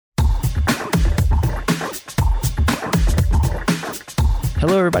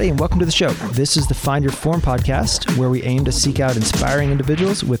Hello, everybody, and welcome to the show. This is the Find Your Form podcast, where we aim to seek out inspiring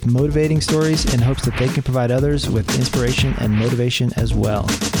individuals with motivating stories in hopes that they can provide others with inspiration and motivation as well.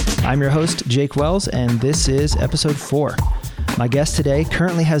 I'm your host, Jake Wells, and this is episode 4. My guest today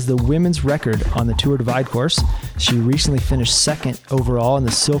currently has the women's record on the Tour Divide course. She recently finished second overall in the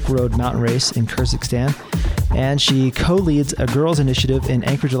Silk Road Mtn Race in Kyrgyzstan, and she co-leads a girls' initiative in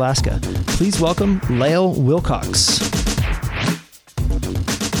Anchorage, Alaska. Please welcome Lael Wilcox.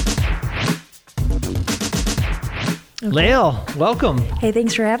 Okay. Lael, welcome. Hey,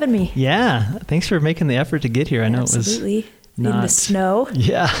 thanks for having me. Yeah, thanks for making the effort to get here. I know Absolutely. It was not... in the snow.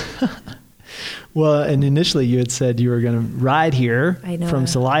 Yeah. Well, and initially you had said you were going to ride here from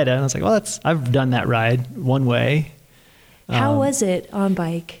Salida, and I was like, well, I've done that ride one way. How was it on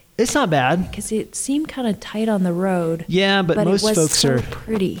bike? It's not bad. Because it seemed kind of tight on the road. Yeah, but most folks are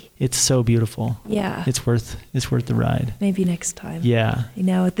pretty. It's so beautiful. Yeah. It's worth the ride. Maybe next time. Yeah.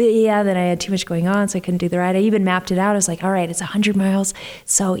 Then I had too much going on, so I couldn't do the ride. I even mapped it out. I was like, all right, it's 100 miles.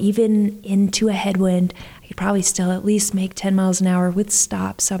 So even into a headwind, I could probably still at least make 10 miles an hour with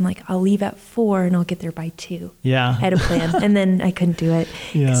stops. So I'm like, I'll leave at 4 and I'll get there by 2. Yeah. I had a plan. And then I couldn't do it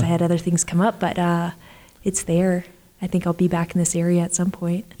because I had other things come up. But it's there. I think I'll be back in this area at some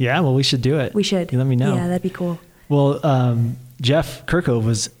point. Yeah, well, we should do it. We should. You let me know. Yeah, that'd be cool. Well, Jeff Kirkove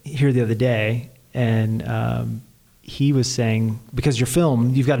was here the other day, and he was saying, because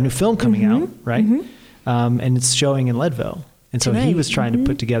you've got a new film coming out, right? Mm-hmm. And it's showing in Leadville. And so he was trying to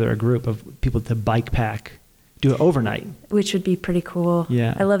put together a group of people to bike pack, do it overnight. Which would be pretty cool.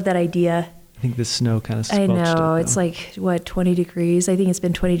 Yeah. I love that idea. I think the snow kind of I know. It's like, 20 degrees? I think it's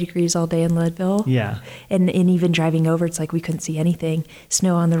been 20 degrees all day in Leadville. Yeah. And even driving over, it's like we couldn't see anything.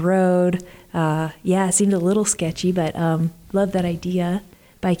 Snow on the road. It seemed a little sketchy, but love that idea,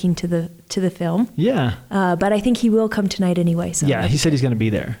 biking to the film. Yeah. But I think he will come tonight anyway. So yeah, he said he's going to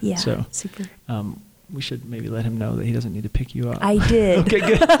be there. Yeah, so, super. We should maybe let him know that he doesn't need to pick you up. I did. Okay,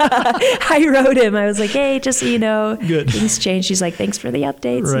 good. I wrote him. I was like, hey, just so you know, good. Things changed. She's like, thanks for the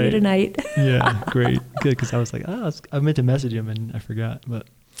update. Right. See you tonight. Yeah, great. Good, because I was like, I meant to message him and I forgot. But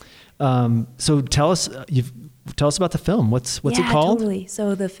so tell us about the film. What's it called? Totally.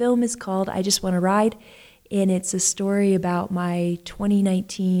 So the film is called I Just Want to Ride, and it's a story about my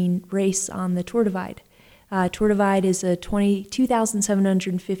 2019 race on the Tour Divide. Tour Divide is a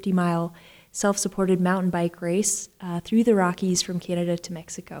 2,750 mile self-supported mountain bike race through the Rockies from Canada to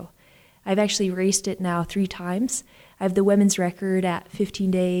Mexico. I've actually raced it now 3 times. I have the women's record at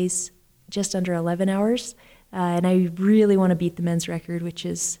 15 days, just under 11 hours. And I really want to beat the men's record, which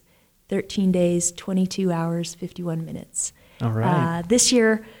is 13 days, 22 hours, 51 minutes. All right. This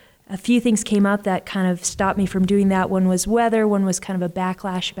year, a few things came up that kind of stopped me from doing that. One was weather. One was kind of a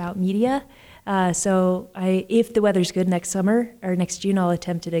backlash about media. So if the weather's good next summer or next June, I'll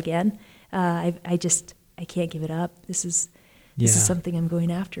attempt it again. I can't give it up. This is something I'm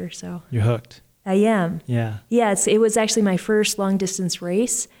going after. So you're hooked. I am. Yeah. Yeah. It was actually my first long distance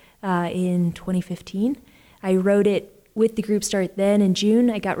race in 2015. I rode it with the group start then in June.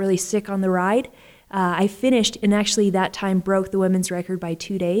 I got really sick on the ride. I finished and actually that time broke the women's record by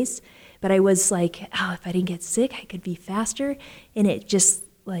 2 days. But I was like, if I didn't get sick, I could be faster. And it just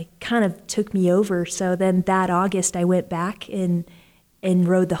kind of took me over. So then that August I went back and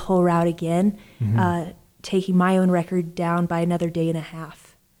rode the whole route again, taking my own record down by another day and a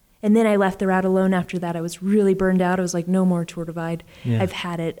half. And then I left the route alone after that. I was really burned out. I was like, no more Tour Divide. Yeah. I've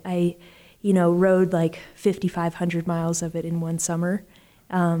had it. I, rode like 5,500 miles of it in one summer.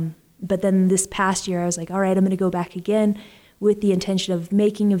 But then this past year, I was like, all right, I'm going to go back again with the intention of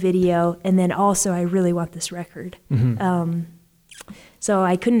making a video. And then also, I really want this record. Mm-hmm. So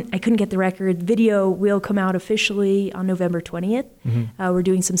I couldn't get the record. Video will come out officially on November 20th. Mm-hmm. We're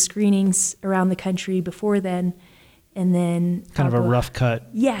doing some screenings around the country before then, and then kind of a rough cut.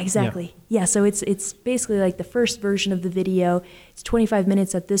 Yeah, exactly. Yeah, so it's basically like the first version of the video. It's 25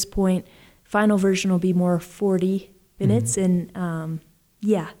 minutes at this point. Final version will be more 40 minutes, and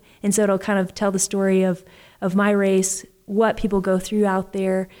and so it'll kind of tell the story of my race, what people go through out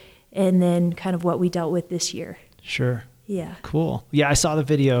there, and then kind of what we dealt with this year. Sure. Yeah. Cool. Yeah, I saw the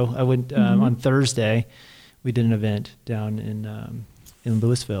video. I went on Thursday. We did an event down in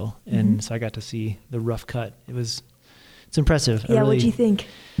Louisville, and so I got to see the rough cut. It's impressive. Yeah. What'd you think?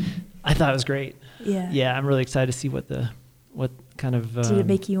 I thought it was great. Yeah. Yeah, I'm really excited to see what kind of. Did it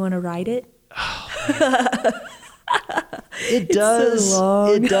make you want to ride it? It does. So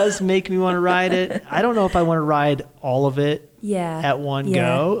long. It does make me want to ride it. I don't know if I want to ride all of it. At one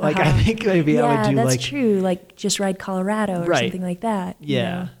go. Like I think maybe I would do that's true. Like just ride Colorado or right. something like that.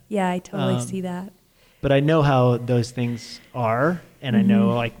 Yeah. Yeah, I totally see that. But I know how those things are, and I know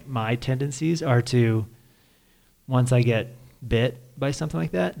like my tendencies are to, once I get bit by something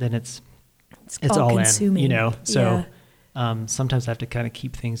like that, then it's all consuming. in, So sometimes I have to kind of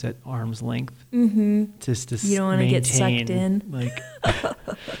keep things at arm's length, just to you don't want to get sucked in, like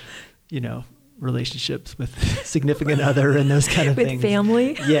relationships with significant other and those kind of with things.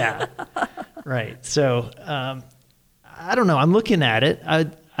 Family. Yeah, right. So I don't know. I'm looking at it.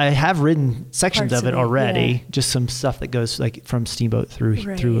 I have ridden sections Parts of it already. yeah. Just some stuff that goes like from Steamboat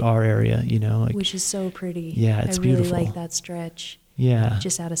through our area. Which is so pretty. Yeah, it's beautiful. I really like that stretch. Yeah,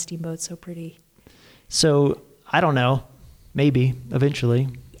 just out of Steamboat, so pretty. So I don't know. Maybe eventually.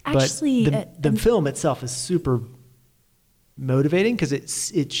 Actually, but the film itself is super motivating because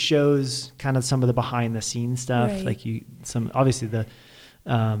it shows kind of some of the behind the scenes stuff. Right. Like obviously the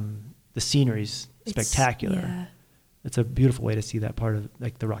scenery's spectacular. Yeah. It's a beautiful way to see that part of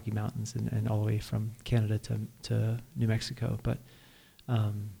like the Rocky Mountains and all the way from Canada to New Mexico. But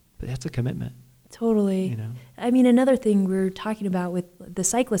that's a commitment. Totally. I mean, another thing we're talking about with the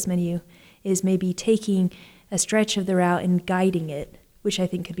cyclist menu is maybe taking a stretch of the route and guiding it, which I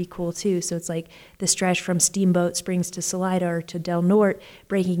think could be cool too. So it's like the stretch from Steamboat Springs to Salida or to Del Norte,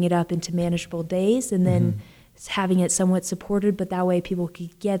 breaking it up into manageable days and then having it somewhat supported, but that way people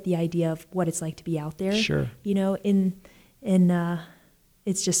could get the idea of what it's like to be out there. Sure.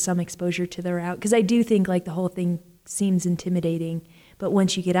 It's just some exposure to the route. Because I do think like the whole thing seems intimidating, but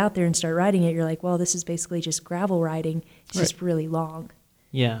once you get out there and start riding it, you're like, well, this is basically just gravel riding. It's just really long.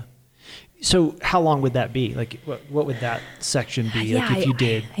 Yeah. So how long would that be? Like, what would that section be? Yeah, like if you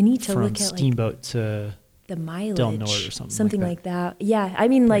did I need to from look at Steamboat to the mileage, Del Norte or something like that. Yeah, I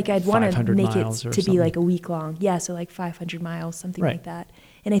mean, like I'd want to make it to be like a week long. Yeah, so like 500 miles, something like that.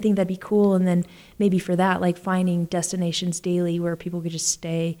 And I think that'd be cool. And then maybe for that, like finding destinations daily where people could just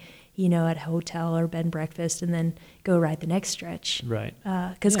stay, at a hotel or bed and breakfast and then go ride the next stretch. Right.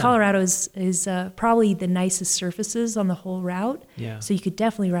 Because Colorado is probably the nicest surfaces on the whole route. Yeah. So you could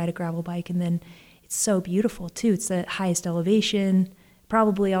definitely ride a gravel bike. And then it's so beautiful too. It's the highest elevation,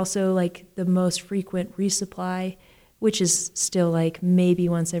 probably also like the most frequent resupply, which is still like maybe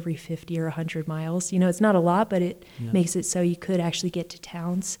once every 50 or 100 miles. It's not a lot, but it makes it so you could actually get to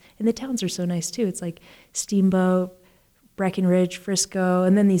towns. And the towns are so nice too. It's like Steamboat, Breckenridge, Frisco,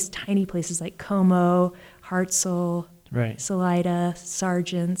 and then these tiny places like Como, Hartselle, Salida,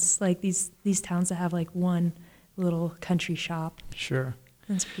 Sargents, like these towns that have like one little country shop. Sure.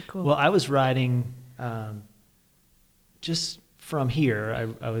 That's pretty cool. Well, I was riding just from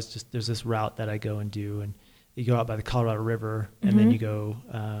here. There's this route that I go and do, and you go out by the Colorado River, and then you go,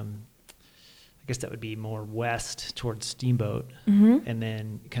 I guess that would be more west towards Steamboat, and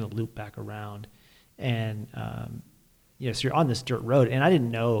then kind of loop back around. And, so you're on this dirt road, and I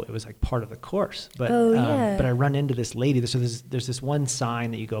didn't know it was like part of the course, but I run into this lady. So there's this one sign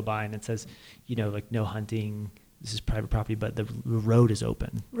that you go by, and it says, like no hunting. This is private property, but the road is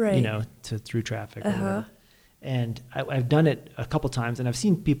open, to through traffic. Or whatever. And I've done it a couple times, and I've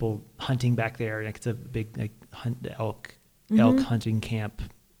seen people hunting back there. Like it's a big elk hunting camp.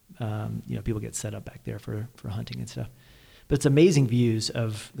 People get set up back there for hunting and stuff. But it's amazing views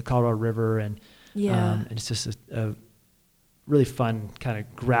of the Colorado River, and it's just a really fun kind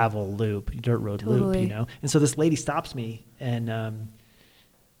of gravel loop, dirt road loop, And so this lady stops me, and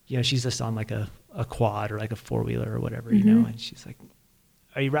she's just on like a quad or like a 4-wheeler or whatever, and she's like,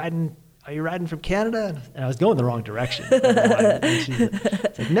 Are you riding from Canada? And I was going the wrong direction. And she's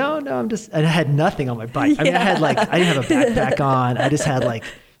like, no, I'm just, and I had nothing on my bike. I mean, I didn't have a backpack on. I just had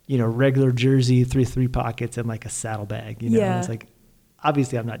regular jersey, three pockets, and like a saddlebag, And it's like,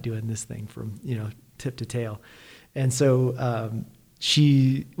 obviously I'm not doing this thing from, tip to tail. And so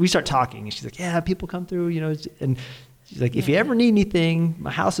we start talking, and she's like, yeah, people come through, and she's like, if you ever need anything, my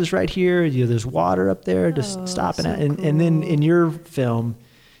house is right here. There's water up there. Just stop it. And then in your film,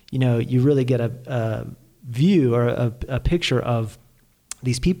 you really get a view or a picture of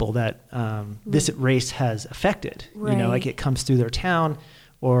these people that this race has affected. Like it comes through their town,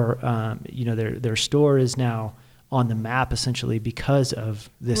 or their store is now on the map essentially because of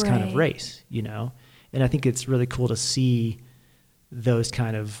this kind of race. And I think it's really cool to see those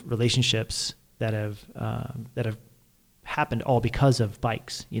kind of relationships that have happened all because of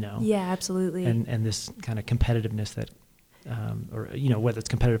bikes. Yeah, absolutely. And this kind of competitiveness that. Or whether it's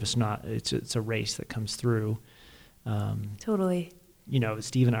competitive or not, it's a race that comes through. Totally.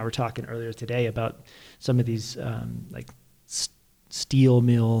 Steve and I were talking earlier today about some of these steel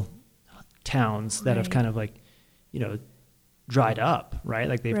mill towns that have kind of dried up, right?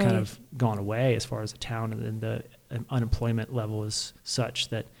 Like they've kind of gone away as far as a town, and then the unemployment level is such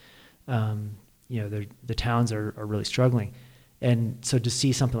that the towns are really struggling. And so to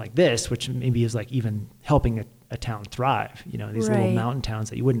see something like this, which maybe is like even helping a town thrive, these little mountain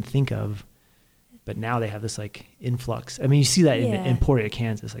towns that you wouldn't think of, but now they have this like influx. I mean, you see that in Emporia,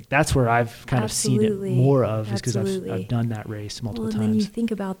 Kansas. Like that's where I've kind of seen it more of, is because I've done that race multiple times. And then you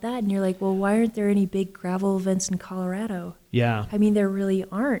think about that and you're like, well, why aren't there any big gravel events in Colorado? Yeah. I mean, there really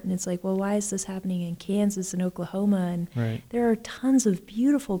aren't. And it's like, well, why is this happening in Kansas and Oklahoma? And there are tons of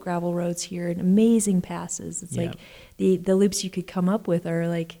beautiful gravel roads here and amazing passes. It's like the loops you could come up with are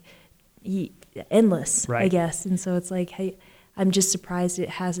like endless, I guess. And so it's like, hey, I'm just surprised it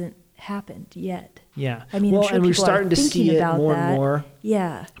hasn't happened yet. Yeah. I mean, I'm sure and we're starting to see it more and more.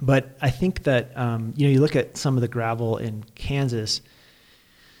 Yeah. But I think that, you look at some of the gravel in Kansas,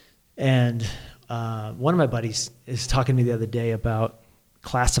 and one of my buddies is talking to me the other day about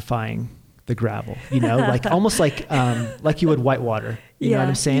classifying the gravel, like almost like you would whitewater. You know what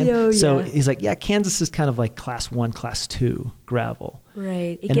I'm saying? So he's like, Kansas is kind of like class 1, class 2 gravel.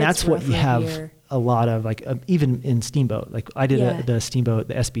 Right. And that's what you have a lot of, like even in Steamboat. Like I did the Steamboat,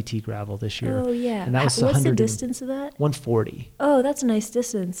 the SBT gravel this year. Oh yeah. And that was what's the distance of that? 140. Oh, that's a nice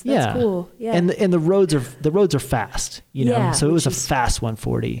distance. That's cool. Yeah. And the roads are fast, so it was a fast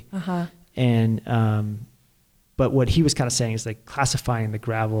 140. Uh-huh. And but what he was kind of saying is like classifying the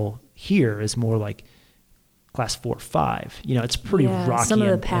gravel here is more like class 4 or 5. It's pretty rocky. Some of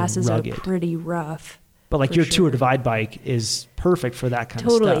the passes and are rugged. pretty rough. But like your Tour Divide bike is perfect for that kind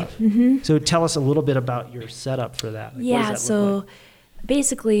of stuff. Mm-hmm. So tell us a little bit about your setup for that. Like, what does that look like?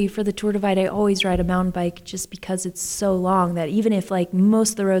 Basically for the Tour Divide, I always ride a mountain bike just because it's so long that even if like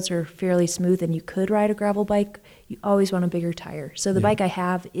most of the roads are fairly smooth and you could ride a gravel bike, you always want a bigger tire. So the bike I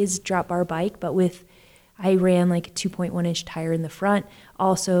have is drop bar bike, but I ran like a 2.1 inch tire in the front,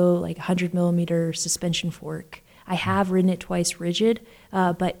 also like 100 millimeter suspension fork. I have ridden it twice rigid,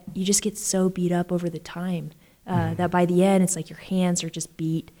 but you just get so beat up over the time that by the end, it's like your hands are just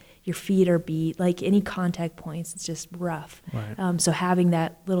beat, your feet are beat, like any contact points, it's just rough. Right. So having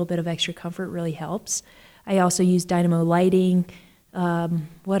that little bit of extra comfort really helps. I also use dynamo lighting.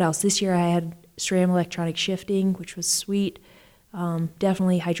 What else? This year I had SRAM electronic shifting, which was sweet.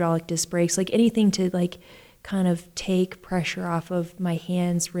 Definitely hydraulic disc brakes, like anything to like kind of take pressure off of my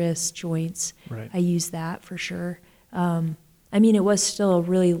hands, wrists, joints. Right. I use that for sure. I mean, it was still a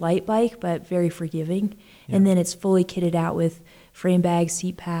really light bike, but very forgiving. Yeah. And then it's fully kitted out with frame bag,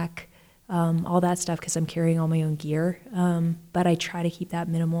 seat pack, all that stuff because I'm carrying all my own gear. But I try to keep that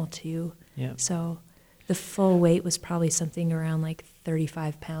minimal too. Yeah. So the full weight was probably something around like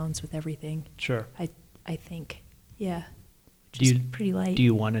 35 pounds with everything. Sure. I think. Yeah. Pretty light. Do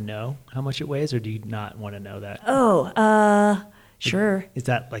you want to know how much it weighs, or do you not want to know that? Oh, sure. Is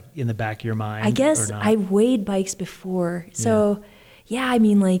that like in the back of your mind? I guess I weighed bikes before. So, I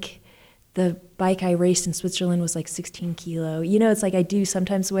mean, like the bike I raced in Switzerland was like 16 kilo. It's like I do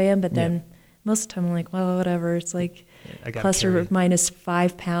sometimes weigh them, but then most of the time I'm like, well, whatever. It's like plus or minus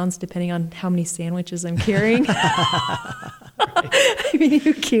 5 pounds, depending on how many sandwiches I'm carrying. I mean,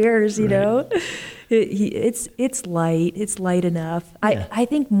 who cares, you know? It's light. It's light enough. I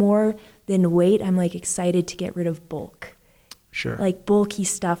think more than weight, I'm like excited to get rid of bulk. Sure. Like bulky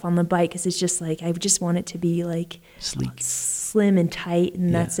stuff on the bike, because it's just like I just want it to be like sleek, slim and tight,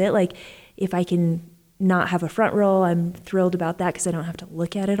 and that's it. Like if I can not have a front roll, I'm thrilled about that because I don't have to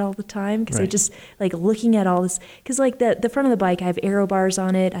look at it all the time. Because I just like looking at all this. Because like the front of the bike, I have aero bars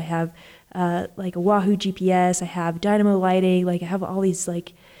on it. I have like a Wahoo GPS. I have dynamo lighting. Like I have all these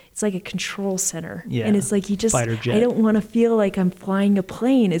like. It's like a control center. Yeah. And it's like you just, I don't want to feel like I'm flying a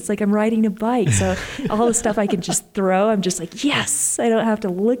plane. It's like I'm riding a bike. So all the stuff I can just throw, I'm just like, yes, I don't have to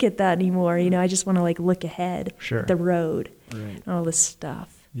look at that anymore. You know, I just want to like look ahead, the road, and all this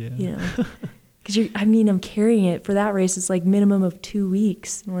stuff. Yeah. You know, because I'm carrying it for that race. It's like minimum of 2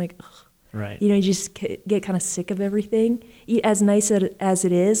 weeks. I'm like, ugh. Right. You know, you just get kind of sick of everything. As nice as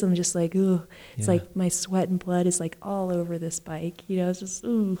it is, I'm just like, ooh. It's like my sweat and blood is like all over this bike. You know, it's just,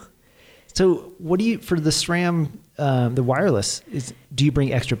 ooh. So what do you, for the SRAM, the wireless, do you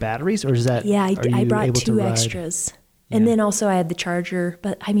bring extra batteries or is that? Yeah, I brought 2 extras. Yeah. And then also I had the charger,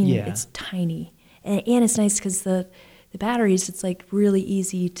 but I mean, it's tiny. And it's nice because the batteries, it's like really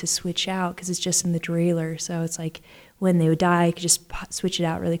easy to switch out because it's just in the derailleur. So it's like, when they would die, I could just switch it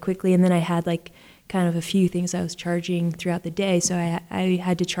out really quickly. And then I had like kind of a few things I was charging throughout the day. So I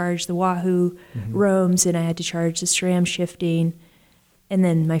had to charge the Wahoo roams, and I had to charge the SRAM shifting, and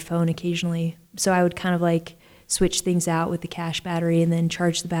then my phone occasionally. So I would kind of like switch things out with the cache battery and then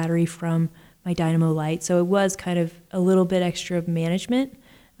charge the battery from my dynamo light. So it was kind of a little bit extra management,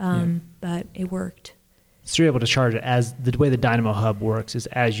 but it worked. So you're able to charge it as the way the dynamo hub works is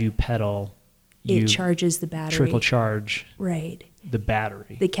as you pedal, it charges the battery. Trickle charge. Right. The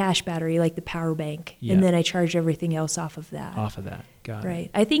battery. The cash battery, like the power bank. Yeah. And then I charge everything else off of that. Got it. Right.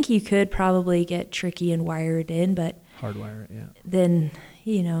 I think you could probably get tricky and wire it in, but hardwire it, yeah. Then,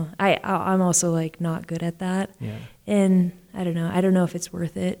 I'm also like not good at that. Yeah. And I don't know if it's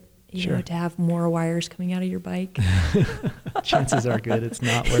worth it, Sure. to have more wires coming out of your bike. Chances are good it's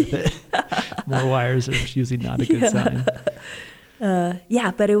not worth it. More wires are usually not a good sign.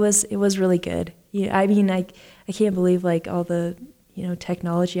 But it was really good. Yeah, I mean, I can't believe like all the,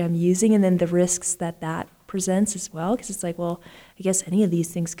 technology I'm using, and then the risks that presents as well. Because it's like, well, I guess any of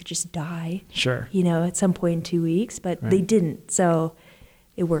these things could just die. Sure. At some point in 2 weeks, but they didn't. So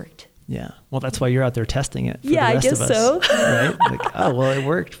it worked. Yeah. Well, that's why you're out there testing it for the I rest guess of us. So. Right? Like, it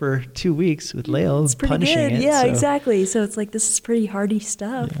worked for 2 weeks with Lael punishing good. it. Yeah, so. Exactly. So it's like, this is pretty hardy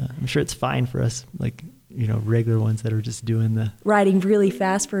stuff. Yeah. I'm sure it's fine for us, like, regular ones that are just doing the... Riding really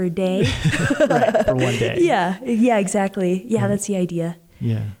fast for a day. Right, for one day. Yeah, exactly. Yeah, that's the idea.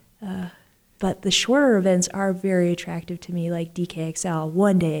 Yeah. But the shorter events are very attractive to me, like DKXL,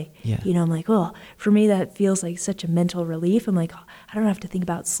 one day. Yeah. I'm like, for me that feels like such a mental relief. I'm like, I don't have to think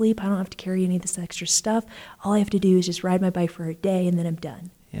about sleep. I don't have to carry any of this extra stuff. All I have to do is just ride my bike for a day, and then I'm done.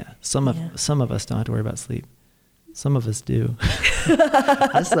 Yeah. Some of us don't have to worry about sleep. Some of us do.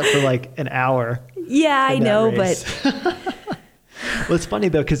 I slept for like an hour. Yeah, I know, but... Well, it's funny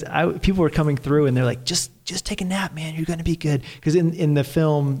though, because people were coming through and they're like, just take a nap, man. You're going to be good. Because in the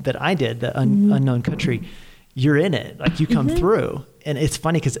film that I did, the Unknown Country, you're in it. Like you come through. And it's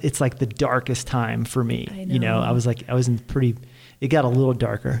funny because it's like the darkest time for me. I know. I was in it got a little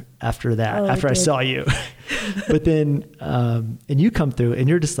darker after that, after I saw you. But then, and you come through and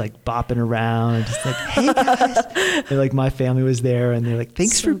you're just like bopping around, just like, hey guys. And like my family was there and they're like,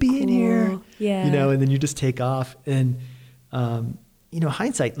 thanks for being here. Yeah. And then you just take off. And,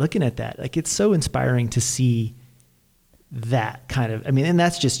 hindsight, looking at that, like it's so inspiring to see that kind of, and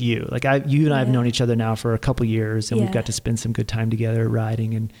that's just you. Like you and I have known each other now for a couple years, and we've got to spend some good time together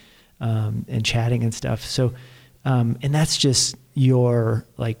riding and chatting and stuff. So, and that's just your,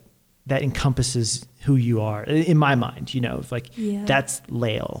 like, that encompasses who you are in my mind, that's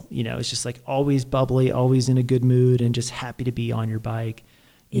Lael, it's just like always bubbly, always in a good mood and just happy to be on your bike.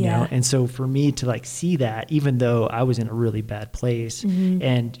 You know? And so for me to like see that, even though I was in a really bad place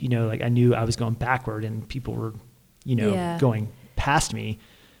and, like I knew I was going backward and people were, going past me,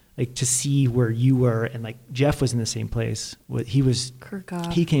 like to see where you were. And like Jeff was in the same place.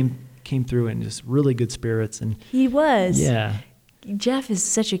 He came through in just really good spirits. And he was. Yeah. Jeff is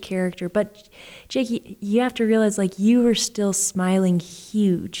such a character, but Jake, you have to realize like you were still smiling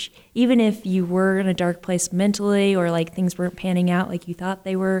huge, even if you were in a dark place mentally or like things weren't panning out like you thought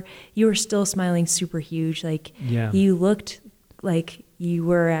they were. You were still smiling super huge. Like you looked like you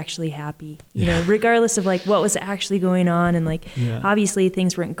were actually happy, regardless of like what was actually going on. And like, obviously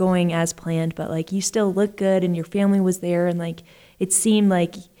things weren't going as planned, but like you still looked good and your family was there. And like, it seemed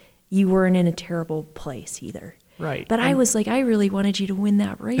like you weren't in a terrible place either. Right. But I was like, I really wanted you to win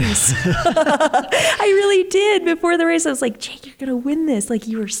that race. I really did. Before the race, I was like, Jake, you're going to win this. Like,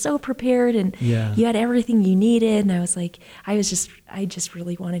 you were so prepared and you had everything you needed. And I was like, I just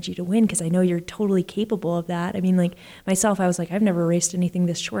really wanted you to win because I know you're totally capable of that. I mean, like, myself, I was like, I've never raced anything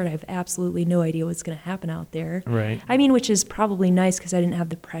this short. I have absolutely no idea what's going to happen out there. Right. I mean, which is probably nice because I didn't have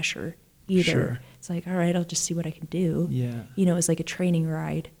the pressure either. Sure. It's like, all right, I'll just see what I can do. Yeah. It was like a training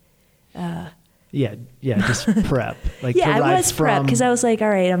ride. Just prep. Like I was prep because I was like, all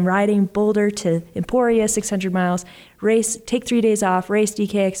right, I'm riding Boulder to Emporia, 600 miles, race, take 3 days off, race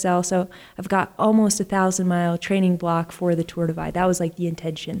DKXL. So I've got almost 1,000-mile training block for the Tour Divide. That was like the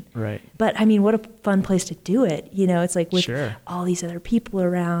intention. Right. But I mean, what a fun place to do it. It's like with all these other people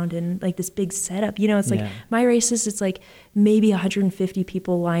around and like this big setup. It's like my races, it's like maybe 150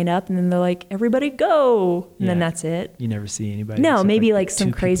 people line up and then they're like, everybody go. And then that's it. You never see anybody. No, maybe like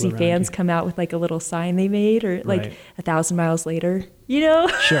some crazy fans come out with like a little sign they made or like 1,000 miles later,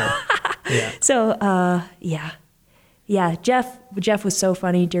 Sure. Yeah. So, Jeff was so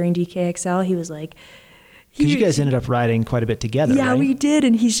funny during DKXL. He was like, because you guys ended up riding quite a bit together. Yeah, right? we did.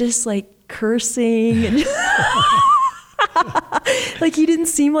 And he's just like cursing and like he didn't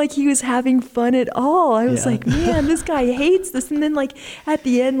seem like he was having fun at all. I was like, man, this guy hates this. And then like at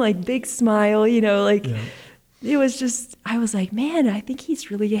the end, like big smile, it was just, I was like, man, I think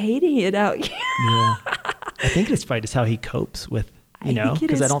he's really hating it out here. Yeah. I think it's probably just how he copes with,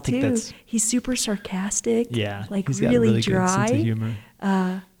 because I don't think that's... He's super sarcastic. Yeah. Like he's really got a dry. good sense of humor.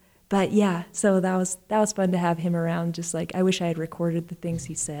 But yeah, so that was fun to have him around. Just like, I wish I had recorded the things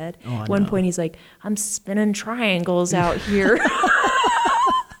he said. At one point he's like, I'm spinning triangles out here.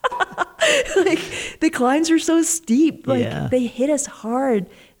 Like, climbs are so steep. Like they hit us hard.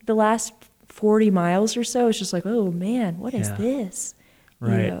 The last 40 miles or so, it's just like, oh man, what is this?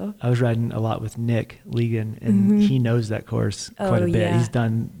 Right. You know? I was riding a lot with Nick Legan, and he knows that course quite a bit. Yeah. He's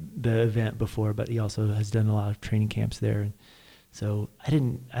done the event before, but he also has done a lot of training camps there. And so I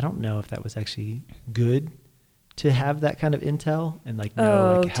don't know if that was actually good to have that kind of intel and like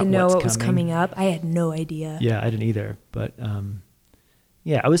know to know what was coming up. I had no idea. Yeah, I didn't either. But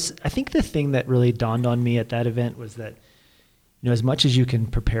I think the thing that really dawned on me at that event was that, you know, as much as you can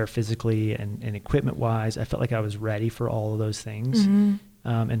prepare physically and equipment wise, I felt like I was ready for all of those things.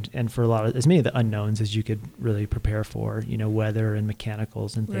 And for as many of the unknowns as you could really prepare for, you know, weather and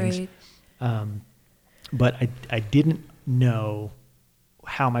mechanicals and things. Right. But I didn't know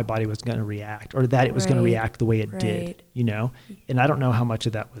how my body was going to react, or that it was going to react the way it did, you know? And I don't know how much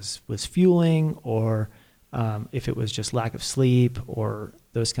of that was fueling, or if it was just lack of sleep or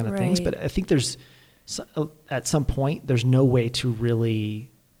those kind of things. But I think at some point, there's no way to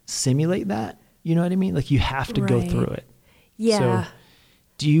really simulate that. You know what I mean? Like you have to go through it. Yeah. So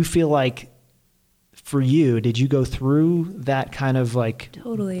do you feel like, for you, did you go through that kind of like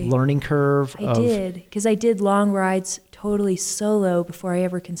learning curve? I did, because I did long rides totally solo before I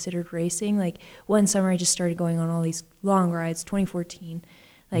ever considered racing. Like one summer I just started going on all these long rides, 2014.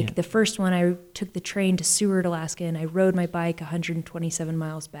 Like the first one, I took the train to Seward, Alaska, and I rode my bike 127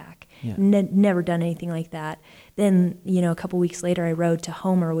 miles back. Never done anything like that. Then, you know, a couple weeks later, I rode to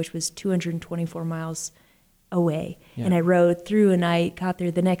Homer, which was 224 miles away. And I rode through a night, got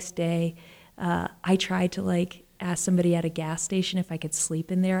there the next day. I tried to like ask somebody at a gas station if I could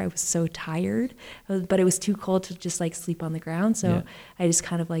sleep in there. I was so tired, but it was too cold to just like sleep on the ground. So I just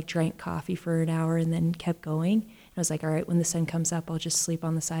kind of like drank coffee for an hour and then kept going. And I was like, all right, when the sun comes up, I'll just sleep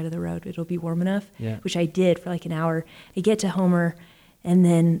on the side of the road. It'll be warm enough, which I did for like an hour. I get to Homer, and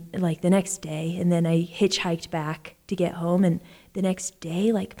then like the next day, and then I hitchhiked back to get home. And the next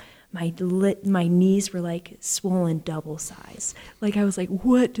day, like my knees were like swollen double size. Like I was like,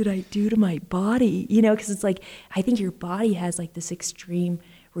 what did I do to my body? You know, because it's like, I think your body has like this extreme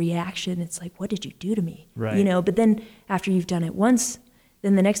reaction. It's like, what did you do to me? Right. You know, but then after you've done it once,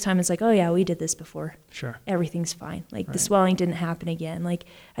 then the next time it's like, oh yeah, we did this before. Sure. Everything's fine. Like the swelling didn't happen again. Like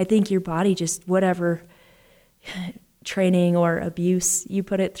I think your body just, whatever training or abuse you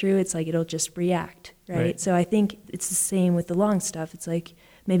put it through, it's like, it'll just react. Right. So I think it's the same with the long stuff. It's like,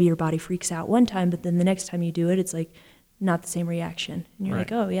 maybe your body freaks out one time, but then the next time you do it, it's like not the same reaction. And you're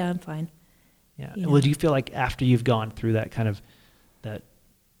like, oh yeah, I'm fine. Yeah. You know? Well, do you feel like after you've gone through that kind of, that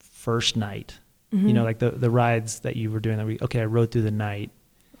first night, you know, like the rides that you were doing, I rode through the night.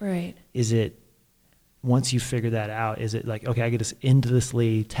 Right. Is it, once you figure that out, is it like, okay, I get this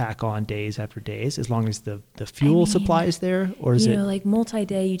endlessly tack on days after days as long as the fuel supply is there? Or is it, like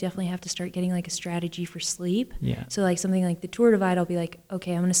multi-day, you definitely have to start getting like a strategy for sleep. Yeah. So like something like the Tour Divide, I'll be like,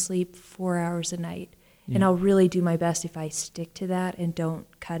 okay, I'm going to sleep 4 hours a night. And I'll really do my best if I stick to that and don't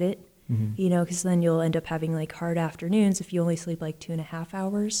cut it, you know, because then you'll end up having like hard afternoons if you only sleep like 2.5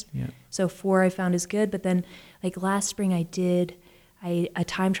 hours. Yeah. So 4 I found is good. But then like last spring I did a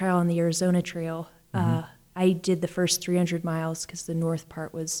time trial on the Arizona Trail. I did the first 300 miles because the north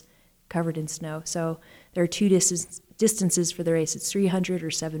part was covered in snow. So there are two distances for the race. It's 300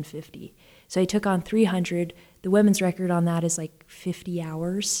 or 750. So I took on 300. The women's record on that is like 50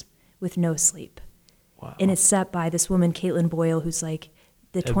 hours with no sleep. Wow. And it's set by this woman, Caitlin Boyle, who's like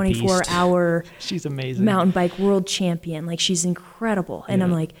the 24-hour she's amazing mountain bike world champion. Like she's incredible. And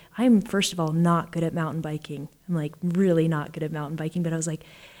I'm like, I'm first of all not good at mountain biking. I'm like really not good at mountain biking, but I was like,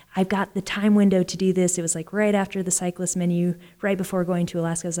 I've got the time window to do this. It was like right after the cyclist menu, right before going to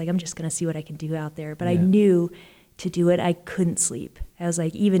Alaska. I was like, I'm just going to see what I can do out there. But I knew to do it, I couldn't sleep. I was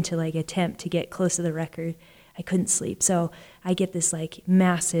like, even to like attempt to get close to the record, I couldn't sleep. So I get this like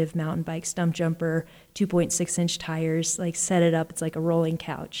massive mountain bike stump jumper, 2.6-inch tires, like set it up. It's like a rolling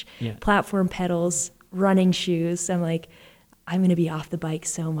couch, platform pedals, running shoes. I'm like, I'm going to be off the bike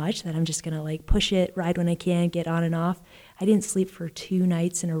so much that I'm just going to like push it, ride when I can, get on and off. I didn't sleep for 2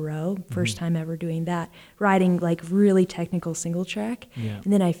 nights in a row. First time ever doing that. Riding like really technical single track. Yeah.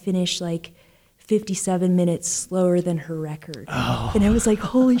 And then I finished like 57 minutes slower than her record. Oh. And I was like,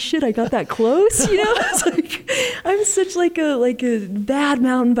 holy shit, I got that close. You know, I was like, I'm such like a bad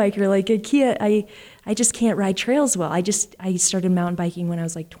mountain biker. Like I just can't ride trails well. I started mountain biking when I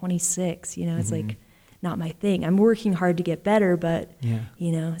was like 26. You know, it's like not my thing. I'm working hard to get better, but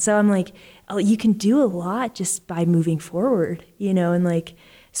you know, so I'm like, oh, you can do a lot just by moving forward, you know, and like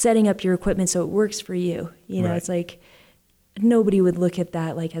setting up your equipment so it works for you. You know, it's like nobody would look at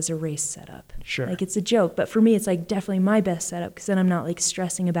that like as a race setup. Sure. Like it's a joke, but for me, it's like definitely my best setup because then I'm not like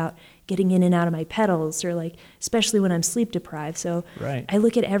stressing about getting in and out of my pedals or like, especially when I'm sleep deprived. So right. I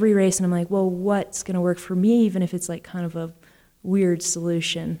look at every race and I'm like, well, what's going to work for me, even if it's like kind of a weird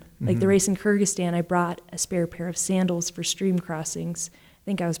solution. Like the race in Kyrgyzstan, I brought a spare pair of sandals for stream crossings. I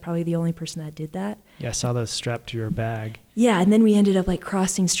think I was probably the only person that did that. Yeah, I saw those strapped to your bag. Yeah, and then we ended up like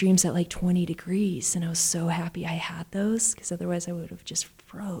crossing streams at like 20 degrees, and I was so happy I had those because otherwise I would have just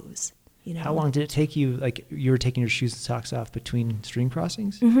froze. You know. How long did it take you? Like you were taking your shoes and socks off between stream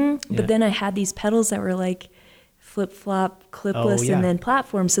crossings? Mm-hmm. Yeah. But then I had these pedals that were like flip-flop, clipless, and then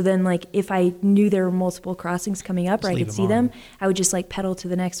platform. So then like if I knew there were multiple crossings coming up or I could see them, I would just like pedal to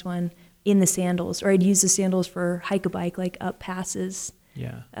the next one in the sandals, or I'd use the sandals for hike-a-bike, like up passes.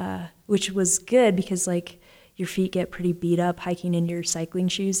 Yeah. Which was good because like your feet get pretty beat up hiking in your cycling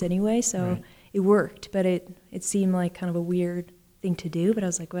shoes anyway. So it worked, but it seemed like kind of a weird thing to do. But I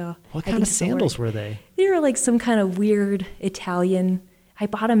was like, well, what kind of sandals were they? They were like some kind of weird Italian. I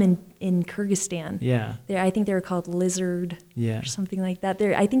bought them in Kyrgyzstan. Yeah. I think they were called Lizard or something like that.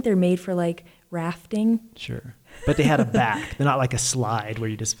 I think they're made for like rafting. Sure. But they had a back. They're not like a slide where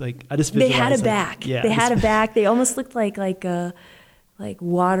you just like, I just They had a like, back. Yeah, they had a back. They almost looked like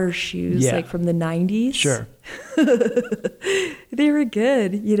water shoes, like from the 90s. Sure. They were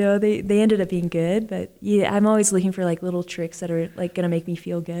good. You know, they ended up being good, but yeah, I'm always looking for like little tricks that are like going to make me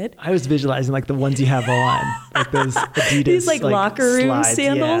feel good. I was visualizing like the ones you have on, like those Adidas. These like locker room slides.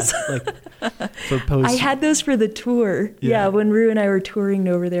 sandals. Yeah, like for post. I had those for the tour. Yeah. When Rue and I were touring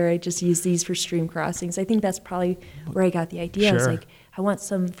over there, I just used these for stream crossings. I think that's probably where I got the idea. Sure. I was like, I want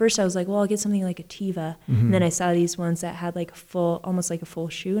some. First, I was like, well, I'll get something like a Tiva. And then I saw these ones that had like almost like a full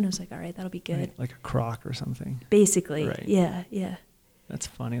shoe. And I was like, all right, that'll be good. Right, like a Croc or something. Basically. Right. Yeah, yeah. That's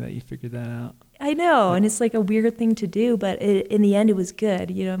funny that you figured that out. I know. And it's like a weird thing to do, but in the end, it was good.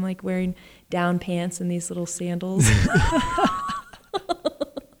 You know, I'm like wearing down pants and these little sandals.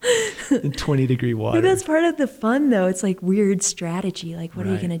 In 20-degree water. But that's part of the fun, though. It's like weird strategy. Like, what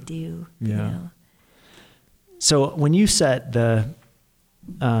are you going to do? Yeah. You know? So when you set the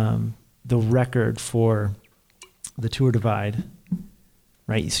record for the Tour Divide,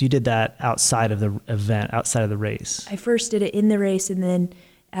 right? So you did that outside of the event, outside of the race. I first did it in the race and then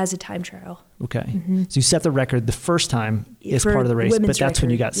as a time trial. Okay. So you set the record the first time as part of the race, but that's when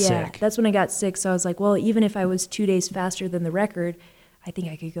you got sick. That's when I got sick. So I was like, well, even if I was 2 days faster than the record, I think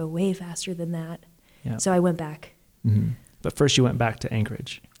I could go way faster than that. Yeah. So I went back. But first you went back to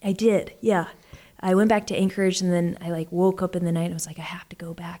Anchorage. I did, yeah. I went back to Anchorage and then I like woke up in the night and I was like, I have to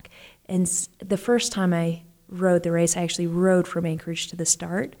go back. And the first time I rode the race, I actually rode from Anchorage to the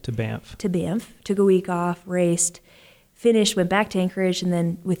start. To Banff. Took a week off, raced, finished, went back to Anchorage, and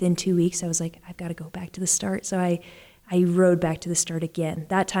then within 2 weeks I was like, I've got to go back to the start. So I rode back to the start again,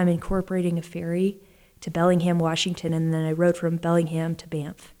 that time incorporating a ferry to Bellingham, Washington, and then I rode from Bellingham to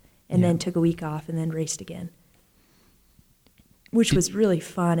Banff, and then took a week off and then raced again. Which was really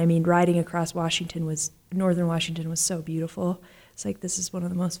fun. I mean, riding across northern Washington was so beautiful. It's like, this is one of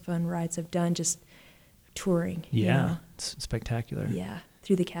the most fun rides I've done, just touring. Yeah, you know? It's spectacular. Yeah,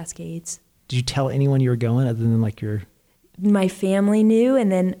 through the Cascades. Did you tell anyone you were going other than like my family knew, and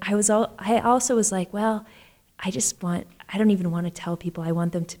then I also was like, well, I don't even want to tell people. I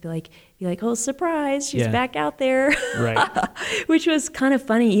want them to be like, oh, surprise, she's back out there. Right. Which was kind of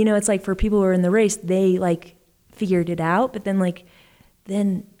funny. You know, it's like for people who are in the race, they like figured it out, but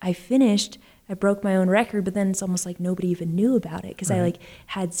then I finished, I broke my own record, but then it's almost like nobody even knew about it because I like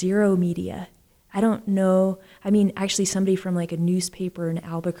had zero media. I don't know. I mean, actually somebody from like a newspaper in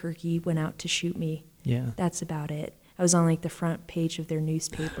Albuquerque went out to shoot me. Yeah. That's about it. I was on like the front page of their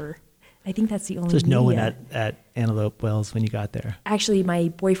newspaper. I think that's the only There's media. no one at Antelope Wells when you got there. Actually, my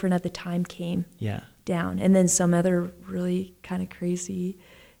boyfriend at the time came down, and then some other really kind of crazy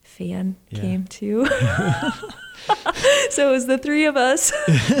fan came too. So it was the three of us.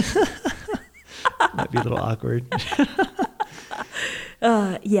 Might be a little awkward.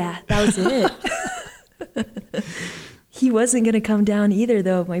 Yeah, that was it. He wasn't going to come down either,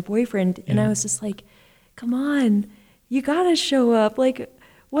 though, my boyfriend. And I was just like, come on, you got to show up. Like,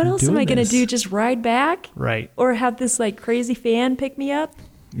 what else am I going to do? Just ride back? Right. Or have this like crazy fan pick me up?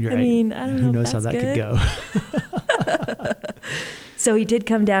 Right. I mean, I don't know. Who knows how that could go? So he did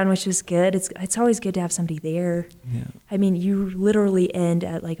come down, which was good. It's always good to have somebody there. Yeah. I mean, you literally end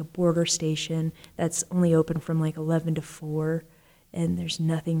at like a border station that's only open from like 11 to 4, and there's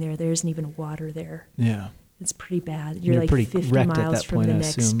nothing there. There isn't even water there. Yeah. It's pretty bad. You're like pretty 50 miles from the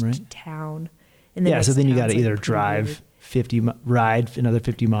next town. And so then you got to either drive ride another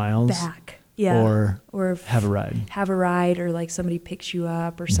 50 miles. or have a ride, or like somebody picks you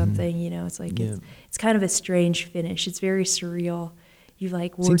up or something. You know, it's like it's kind of a strange finish. It's very surreal. You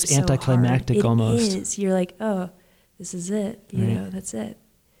like worked seems anticlimactic so hard. almost. It is. You're like, oh, this is it. You know, that's it.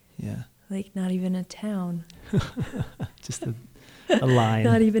 Yeah. Like not even a town. Just a line.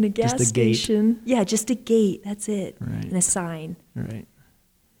 Not even a gas just a station. Gate. Yeah, just a gate. That's it. Right. And a sign. Right.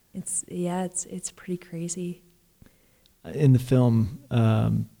 It's pretty crazy. In the film,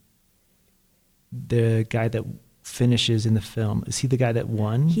 the guy that finishes in the film, is he the guy that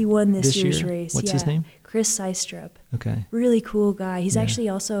won? He won this year's race. What's his name? Chris Seistrup. Okay. Really cool guy. He's actually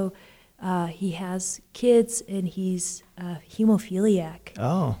also, he has kids and he's hemophiliac.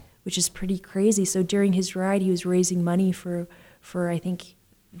 Oh. Which is pretty crazy. So during his ride, he was raising money for I think,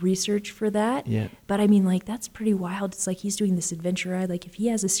 research for that. Yeah. But I mean, like, that's pretty wild. It's like he's doing this adventure ride. Like, if he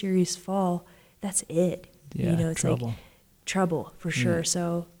has a serious fall, that's it. Yeah, you know, it's trouble. like trouble for sure. Yeah.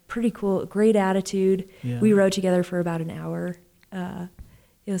 So pretty cool. Great attitude. Yeah. We rode together for about an hour.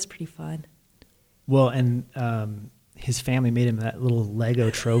 It was pretty fun. Well, and his family made him that little Lego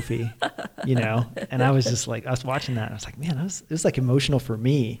trophy, you know, and I was just like, I was watching that and I was like, man, it was like emotional for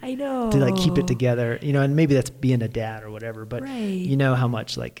me. I know. To like keep it together, you know, and maybe that's being a dad or whatever, but you know how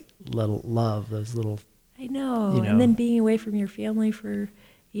much like little love those little. I know. You know. And then being away from your family for,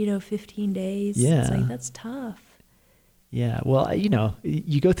 15 days. Yeah. It's like, that's tough. Yeah. Well, you know,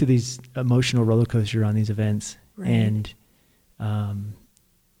 you go through these emotional roller coaster on these events and,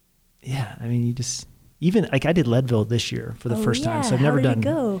 yeah, I mean, you just, even like I did Leadville this year for the first time. So I've never done. How did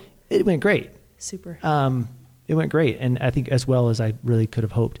it go? It went great. Super. It went great. And I think as well as I really could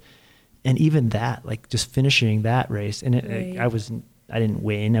have hoped. And even that, like just finishing that race and I didn't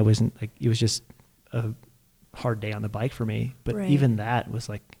win. I wasn't like, it was just a hard day on the bike for me. But even that was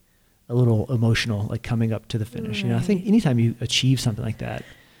like a little emotional, like coming up to the finish. You know, I think anytime you achieve something like that,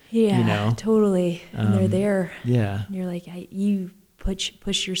 you know, totally. And they're there. Yeah. And you're like, you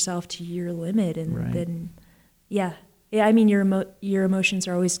push yourself to your limit. And then, yeah, I mean, your emotions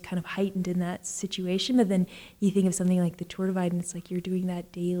are always kind of heightened in that situation. But then you think of something like the Tour Divide and it's like you're doing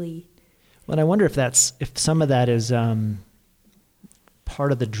that daily. Well, and I wonder if some of that is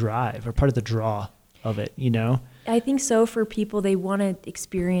part of the drive or part of the draw of it, you know? I think so. For people, they want to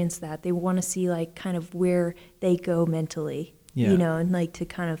experience that. They want to see like kind of where they go mentally, you know, and like to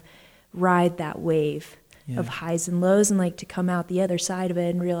kind of ride that wave of highs and lows and like to come out the other side of it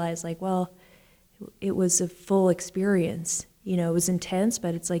and realize like, well, it was a full experience. You know, it was intense,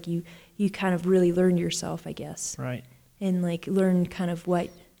 but it's like you kind of really learned yourself, I guess. Right. And like learn kind of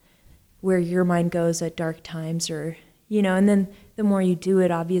where your mind goes at dark times or, you know, and then the more you do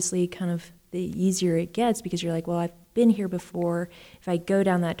it, obviously kind of the easier it gets because you're like, well, I've been here before. If I go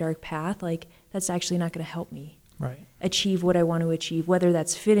down that dark path, like that's actually not going to help me achieve what I want to achieve, whether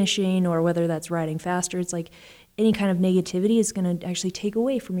that's finishing or whether that's riding faster. It's like any kind of negativity is going to actually take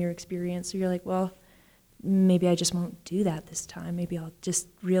away from your experience. So you're like, well, maybe I just won't do that this time. Maybe I'll just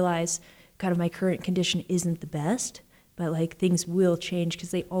realize kind of my current condition isn't the best, but like things will change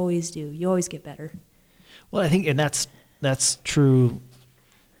because they always do. You always get better. Well, I think, and that's true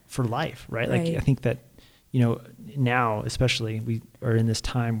for life, right? Like I think that, you know, now especially we are in this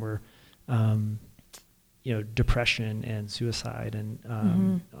time where, you know, depression and suicide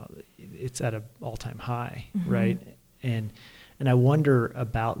and it's at an all-time high, right? And I wonder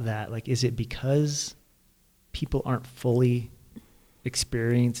about that. Like, is it because people aren't fully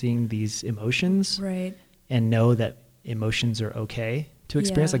experiencing these emotions, and know that emotions are okay to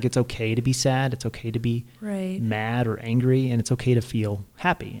experience? Like, it's okay to be sad, it's okay to be mad or angry, and it's okay to feel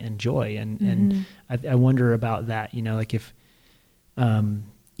happy and joy. And I wonder about that. You know, like if, you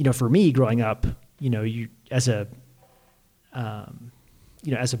know, for me growing up, you know, you as a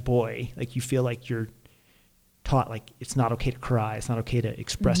boy, like you feel like you're taught like it's not okay to cry, it's not okay to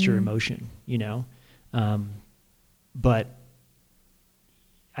express your emotion, you know, but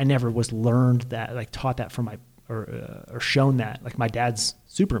I never was learned that, like taught that from or shown that. Like my dad's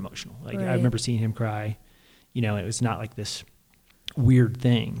super emotional. Like I remember seeing him cry, you know, it was not like this weird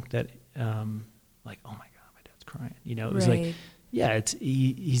thing that like, oh my God, my dad's crying, you know, it was like, yeah,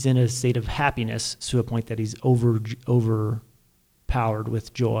 he's in a state of happiness to a point that he's overpowered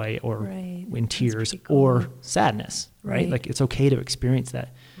with joy or in tears or sadness, right? Like it's okay to experience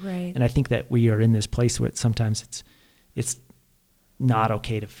that. And I think that we are in this place where sometimes it's not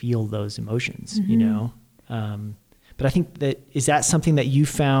okay to feel those emotions, you know? But I think is that something that you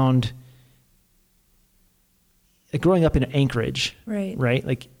found growing up in Anchorage, right?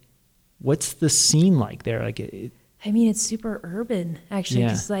 Like what's the scene like there? Like I mean, it's super urban, actually,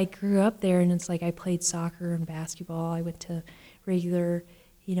 because I grew up there, and it's like I played soccer and basketball. I went to regular,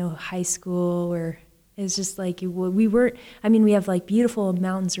 high school, where it's just like we weren't. I mean, we have like beautiful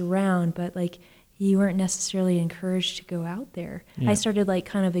mountains around, but like you weren't necessarily encouraged to go out there. Yeah. I started like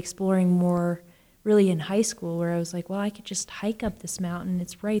kind of exploring more really in high school, where I was like, well, I could just hike up this mountain.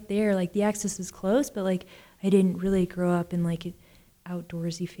 It's right there. Like the access is close, but like I didn't really grow up in like an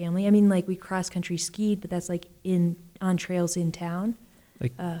outdoorsy family. I mean, like we cross country skied, but that's like on trails in town.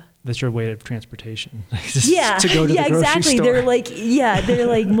 Like that's your way of transportation. Yeah, to go to the grocery exactly. store. They're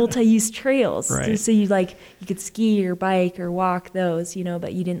like multi-use trails. Right. So you could ski or bike or walk those,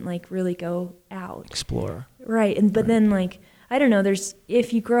 but you didn't like really go out. Explore. Right. But then like, I don't know,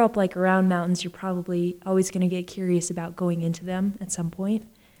 if you grow up like around mountains, you're probably always going to get curious about going into them at some point.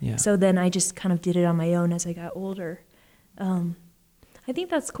 Yeah. So then I just kind of did it on my own as I got older. I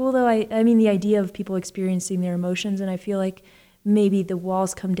think that's cool though. I mean, the idea of people experiencing their emotions, and I feel like maybe the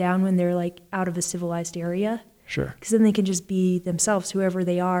walls come down when they're like out of a civilized area. Sure. Because then they can just be themselves, whoever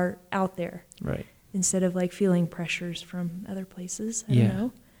they are out there. Right. Instead of like feeling pressures from other places. I don't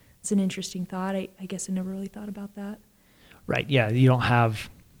know. It's an interesting thought. I guess I never really thought about that. Right. Yeah. You don't have,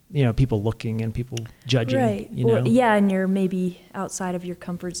 people looking and people judging. Right. And you're maybe outside of your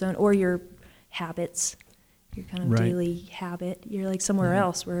comfort zone or your habits, your kind of daily habit. You're like somewhere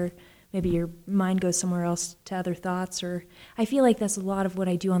else where maybe your mind goes somewhere else to other thoughts. Or I feel like that's a lot of what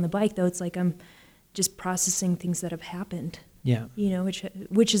I do on the bike, though. It's like I'm just processing things that have happened. Yeah.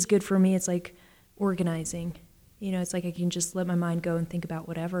 Which is good for me. It's like organizing. It's like I can just let my mind go and think about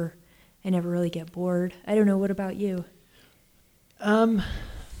whatever. I never really get bored. I don't know. What about you?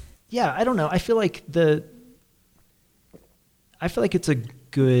 Yeah, I don't know. I feel like it's a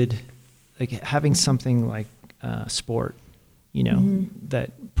good, like having something like sport,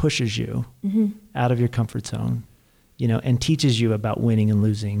 that pushes you out of your comfort zone, and teaches you about winning and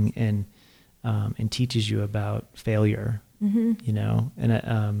losing, and teaches you about failure,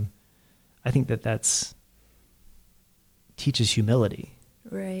 and I think that's teaches humility.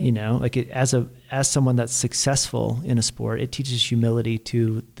 Right. Like as someone that's successful in a sport, it teaches humility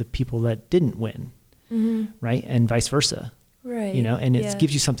to the people that didn't win, right? And vice versa. Right. And it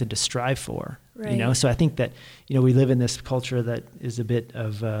gives you something to strive for, right. So I think that, we live in this culture that is a bit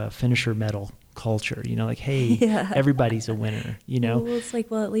of a finisher medal culture, like, hey, everybody's a winner, Well, it's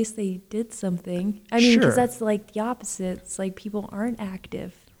like, well, at least they did something. I mean, because that's like the opposite. It's like people aren't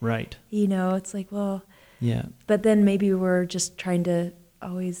active. Right. It's like, well, yeah. But then maybe we're just trying to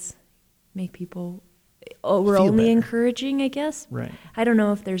always make people, we're feel only better. Encouraging, I guess. Right. I don't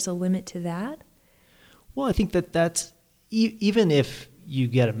know if there's a limit to that. Well, I think that's, even if you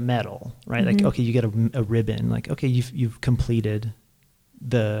get a medal, right? Like, okay, you get a ribbon, like, okay, you've completed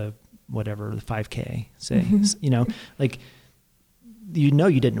the 5K, say, like,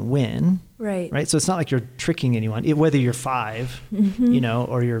 you didn't win. Right. Right. So it's not like you're tricking anyone, whether you're 5,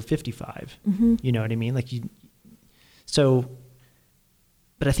 or you're 55, you know what I mean? Like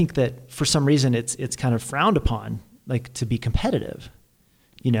but I think that for some reason it's kind of frowned upon, like to be competitive,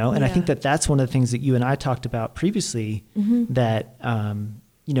 and I think that's one of the things that you and I talked about previously, that,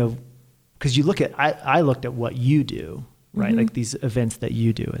 because you I looked at what you do, right? Like these events that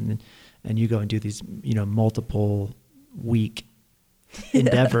you do, and you go and do these, multiple week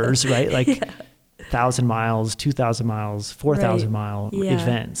endeavors, right? Like 1,000 miles, 2,000 miles, 4,000 mile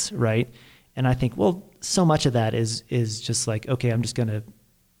events, right? And I think, well, so much of that is just like, okay, I'm just going to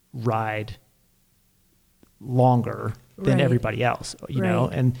ride longer than everybody else,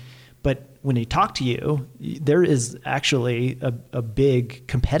 know? But when they talk to you, there is actually a big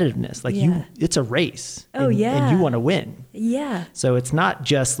competitiveness. Like it's a race. And you want to win. Yeah. So it's not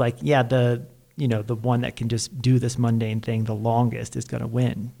just like, the one that can just do this mundane thing the longest is going to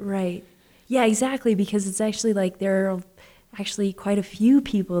win. Right. Yeah, exactly. Because it's actually like there are actually quite a few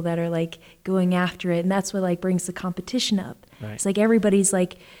people that are like going after it. And that's what like brings the competition up. Right. It's like everybody's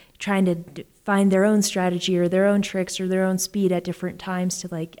like trying to find their own strategy or their own tricks or their own speed at different times to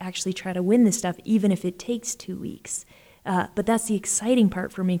like actually try to win this stuff, even if it takes 2 weeks. But that's the exciting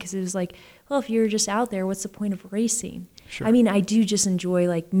part for me, because it was like, well, if you're just out there, what's the point of racing? Sure. I mean, I do just enjoy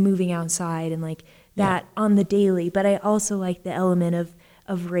like moving outside and like that on the daily, but I also like the element of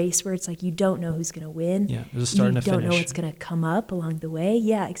race where it's like you don't know who's going to win. Yeah, there's a start and a finish. You don't know what's going to come up along the way.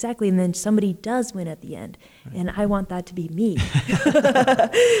 Yeah, exactly. And then somebody does win at the end, and I want that to be me.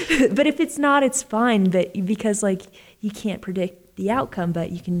 But if it's not, it's fine. But because like you can't predict the outcome,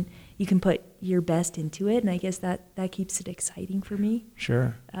 but you can put your best into it, and I guess that keeps it exciting for me.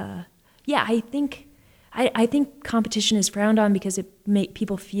 Sure. Yeah, I think competition is frowned on because it makes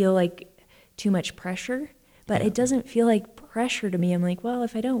people feel like too much pressure, but it doesn't feel like pressure to me. I'm like, well,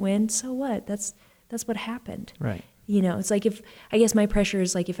 if I don't win, so what? That's what happened. Right. You know, it's like I guess my pressure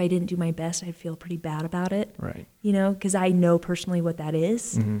is like if I didn't do my best, I'd feel pretty bad about it. Right. You know, because I know personally what that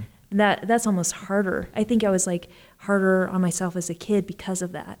is. Mm-hmm. That's almost harder. I think I was like harder on myself as a kid because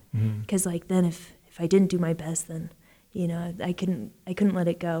of that. Because like then if I didn't do my best, then, you know, I couldn't let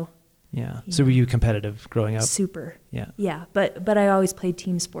it go. Yeah. So were you competitive growing up? Super. Yeah. Yeah. But I always played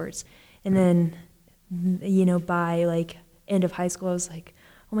team sports. And then, you know, by like end of high school, I was like,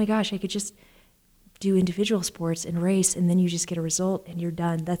 oh my gosh, I could just do individual sports and race, and then you just get a result and you're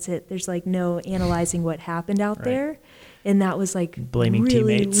done. That's it. There's like no analyzing what happened out there. And that was like blaming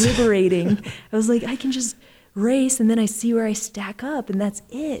really teammates. liberating. I was like, I can just race and then I see where I stack up and that's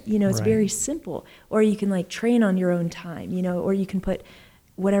it. You know, it's very simple. Or you can like train on your own time, you know, or you can put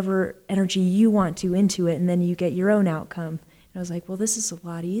whatever energy you want to into it and then you get your own outcome. And I was like, well, this is a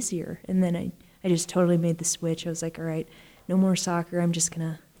lot easier. And then I just totally made the switch. I was like, all right, no more soccer. I'm just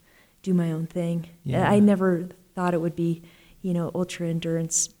going to do my own thing. Yeah. I never thought it would be, you know, ultra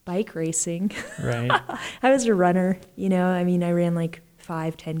endurance bike racing. Right. I was a runner, you know, I mean, I ran like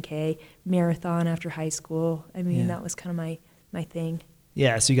 5, 10K marathon after high school. I mean, that was kind of my thing.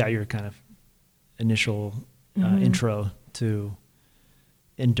 Yeah. So you got your kind of initial intro to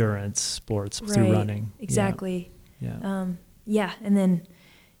endurance sports through running. Exactly. Yeah. And then,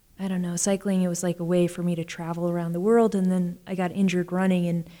 I don't know, cycling, it was like a way for me to travel around the world. And then I got injured running,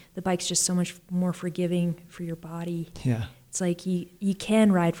 and the bike's just so much more forgiving for your body. Yeah. It's like you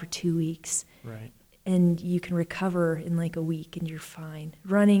can ride for 2 weeks. Right. And you can recover in like a week and you're fine.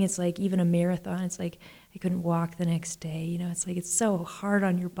 Running, it's like even a marathon, it's like I couldn't walk the next day. You know, it's like it's so hard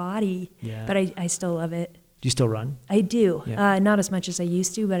on your body. Yeah. But I still love it. Do you still run? I do. Yeah. Not as much as I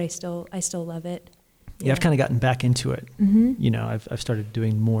used to, but I still love it. Yeah, I've kind of gotten back into it. Mm-hmm. You know, I've started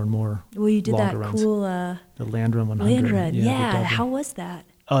doing more and more. Well, you did that runs. Cool. The Land Run 100. Land Run, yeah. How was that?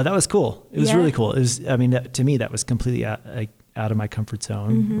 Oh, that was cool. It was really cool. It was. I mean, to me, that was completely out of my comfort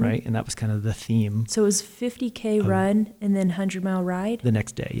zone, right? And that was kind of the theme. So it was 50K run and then 100-mile ride? The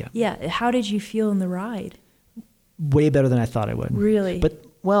next day, yeah. Yeah. How did you feel in the ride? Way better than I thought I would. Really? But,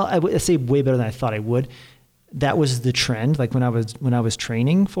 well, I would say way better than I thought I would. That was the trend. Like when I was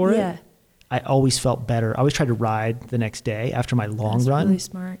training for it, I always felt better. I always tried to ride the next day after my long run. Really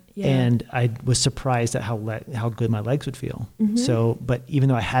smart. Yeah. And I was surprised at how good my legs would feel. So, but even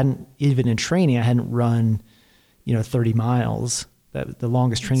though even in training, I hadn't run, 30 miles. The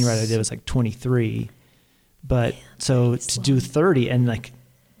longest training ride I did was like 23. But to do 30 and like,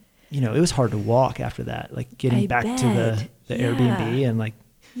 it was hard to walk after that, like getting back to the Airbnb and like,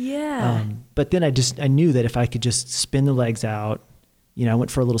 but then I knew that if I could just spin the legs out, I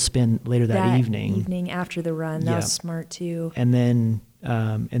went for a little spin later that evening after the run. That was smart too. And then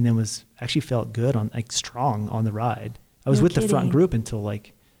was actually felt good strong on the ride. I was with the front group until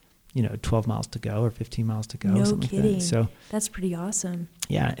like, 12 miles to go or 15 miles to go. No something kidding. Like that. So that's pretty awesome.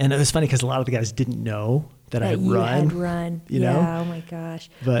 Yeah. And it was funny because a lot of the guys didn't know that I had run. You know? Oh my gosh.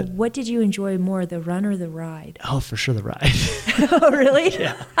 But what did you enjoy more, the run or the ride? Oh, for sure the ride. Oh, really?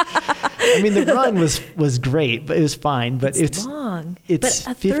 Yeah. I mean, the run was great, but it was fine. But it's long. It's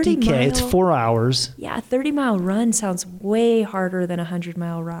but 50K. It's 4 hours. Yeah, a 30-mile run sounds way harder than a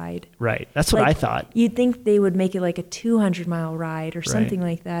 100-mile ride. Right. That's what I thought. You'd think they would make it like a 200-mile ride or something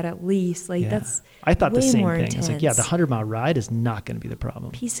like that at least. Like that's I thought the same thing. Intense. I was like, the 100-mile ride is not going to be the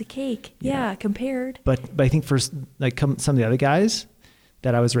problem. Piece of cake. Yeah, compared. But I think for like some of the other guys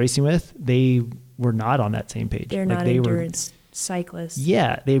that I was racing with, they were not on that same page. They're not endurance cyclists.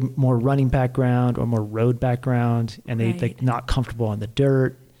 Yeah, they more running background or more road background, and they like not comfortable on the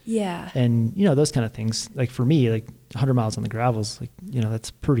dirt. Yeah. And those kind of things. Like for me, like 100 miles on the gravels, like that's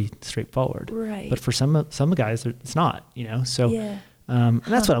pretty straightforward. Right. But for some guys, it's not. So and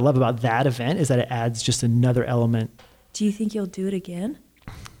that's what I love about that event is that it adds just another element. Do you think you'll do it again?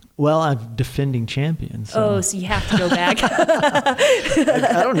 Well, I'm defending champion. So. So you have to go back.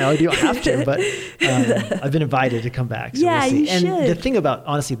 I don't know. You don't have to, but I've been invited to come back. So we'll see. You and should.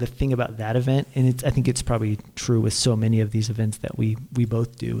 the thing about that event, and I think it's probably true with so many of these events that we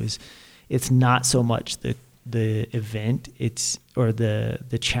both do, is it's not so much the event, or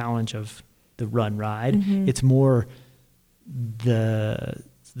the challenge of the run ride. Mm-hmm. It's more the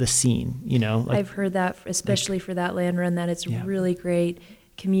scene. Like, I've heard that, especially for that land run, that it's really great.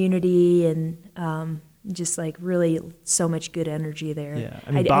 Community and just like really so much good energy there. Yeah,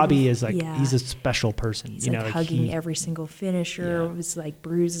 I mean Bobby is like he's a special person. He's like hugging every single finisher. It was like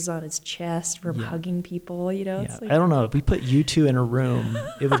bruises on his chest from hugging people. It's like, I don't know. If we put you two in a room,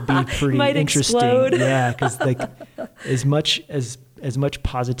 it would be pretty might interesting. Explode. Yeah, because like as much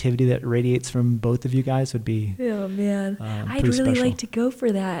positivity that radiates from both of you guys would be. Oh man, I'd really special. like to go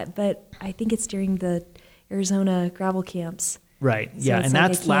for that, but I think it's during the Arizona gravel camps. Right. So Yeah. it's And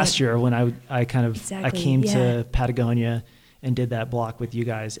like that's last year when I came to Patagonia and did that block with you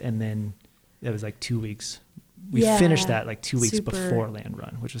guys. And then it was like 2 weeks. We finished that like 2 weeks before Land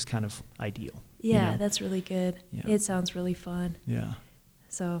Run, which was kind of ideal. Yeah, you know? that's really good. Yeah. It sounds really fun. Yeah.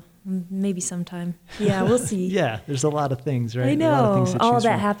 So maybe sometime. Yeah, we'll see. Yeah, there's a lot of things, right? I know. A lot of things all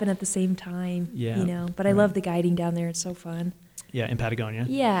that happen at the same time. Yeah. You know, but I love the guiding down there. It's so fun. Yeah, in Patagonia.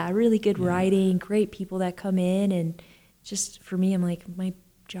 Yeah, really good riding, great people that come in. And just for me, I'm like, my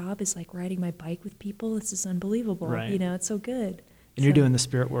job is like riding my bike with people. This is unbelievable. Right. You know, it's so good. And you're doing the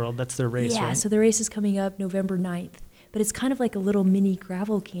Spirit World. That's their race, right? Yeah, so the race is coming up November 9th. But it's kind of like a little mini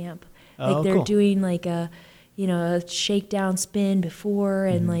gravel camp. Like they're doing like a shakedown spin before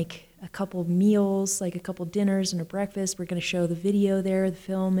and like a couple meals, like a couple dinners and a breakfast. We're going to show the video there, the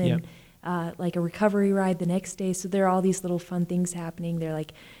film, and like a recovery ride the next day. So there are all these little fun things happening. They're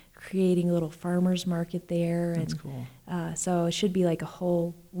like creating a little farmer's market there. That's and, cool. So it should be like a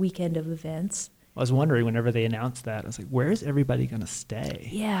whole weekend of events. I was wondering whenever they announced that, I was like, where is everybody going to stay?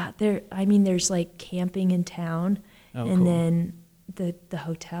 Yeah, there's like camping in town and then the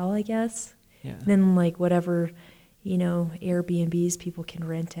hotel, I guess. Yeah. Then like whatever, Airbnbs people can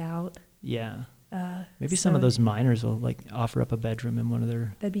rent out. Yeah. Maybe some of those miners will like offer up a bedroom in one of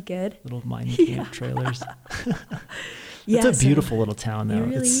their that'd be good little mining camp trailers. It's a beautiful little town though. It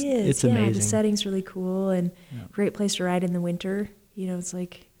really is. It's amazing. The setting's really cool and great place to ride in the winter. It's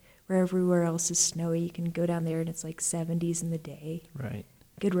like where everywhere else is snowy, you can go down there and it's like 70s in the day. Right.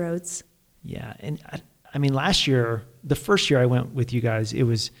 Good roads. Yeah. And I mean, last year, the first year I went with you guys, it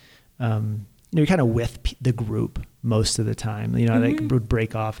was, you're kind of with the group most of the time. They would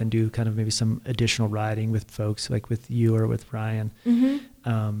break off and do kind of maybe some additional riding with folks like with you or with Ryan.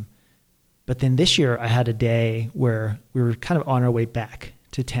 But then this year I had a day where we were kind of on our way back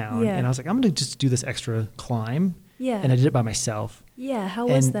to town and I was like, I'm going to just do this extra climb. Yeah. And I did it by myself. Yeah. How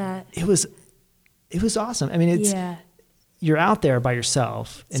was that? It was awesome. I mean, you're out there by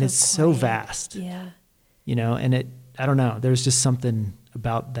yourself and it's so vast. Yeah. And I don't know, there's just something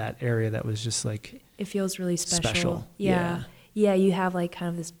about that area that was just like, it feels really special. Yeah. You have like kind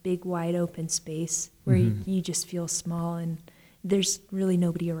of this big wide open space where you just feel small and there's really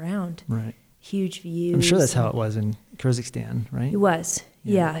nobody around. Right. Huge views. I'm sure that's how it was in Kyrgyzstan, right? It was.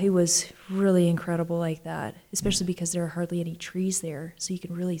 Yeah, it was really incredible like that, especially because there are hardly any trees there, so you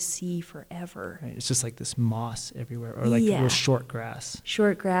can really see forever. Right. It's just like this moss everywhere, or like real short grass.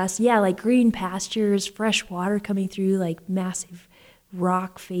 Short grass, like green pastures, fresh water coming through, like massive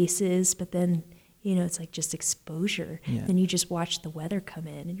rock faces, but then, it's like just exposure. Yeah. Then you just watch the weather come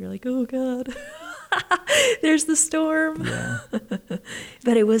in, and you're like, oh, God, there's the storm. Yeah.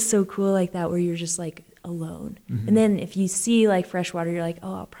 But it was so cool like that, where you're just like, alone. And then if you see like fresh water, you're like,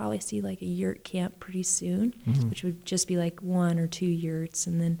 oh, I'll probably see like a yurt camp pretty soon, which would just be like 1 or 2 yurts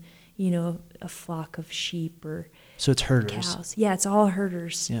and then, a flock of sheep or so it's herders. Cows. Yeah, it's all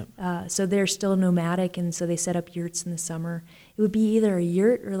herders. Yeah. So they're still nomadic, and so they set up yurts in the summer. It would be either a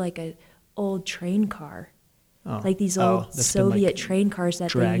yurt or like a old train car. Like these old Soviet train cars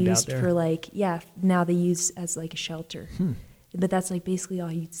that they used for like, now they use as like a shelter. But that's like basically all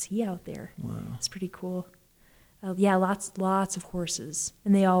you'd see out there. Wow. It's pretty cool. Lots of horses.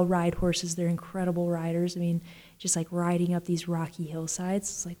 And they all ride horses. They're incredible riders. I mean, just like riding up these rocky hillsides.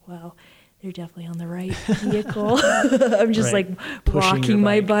 It's like, wow, they're definitely on the right vehicle. I'm just like rocking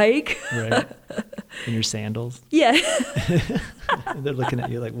my bike. Right. In your sandals. Yeah. And they're looking at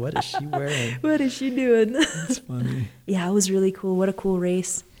you like, what is she wearing? What is she doing? That's funny. Yeah, it was really cool. What a cool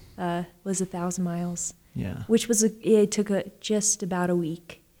race. Was 1,000 miles. Yeah. Which was, it took just about a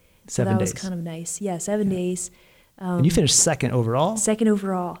week. 7 days. That was kind of nice. Yeah, 7 days. And you finished second overall? Second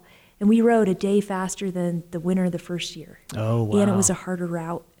overall. And we rode a day faster than the winner the first year. Oh, wow. And it was a harder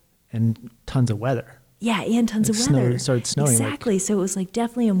route. And tons of weather. Yeah, and tons of weather. It started snowing. Exactly. So it was like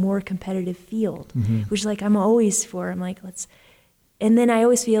definitely a more competitive field, which like I'm always for. I'm like, and then I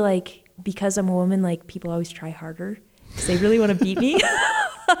always feel like because I'm a woman, like people always try harder because they really want to beat me.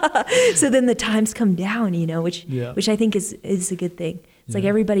 So then the times come down, which I think is a good thing. It's like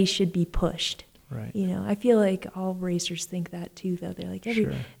everybody should be pushed. Right. I feel like all racers think that too, though. They're like,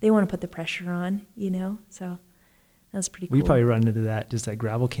 they want to put the pressure on, so that's pretty cool. We probably run into that just at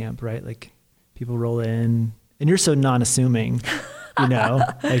gravel camp, right? Like people roll in and you're so non-assuming,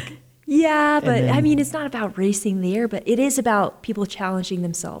 like. Yeah, but I mean, it's not about racing there, but it is about people challenging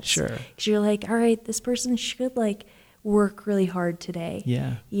themselves. Sure. Because you're like, all right, this person should like work really hard today.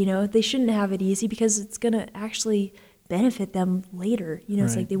 Yeah. They shouldn't have it easy because it's going to actually benefit them later.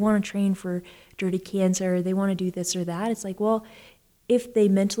 It's like they want to train for dirty cancer, they want to do this or that. It's like, well, if they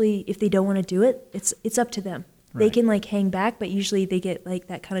don't want to do it, it's up to them. They can like hang back, but usually they get like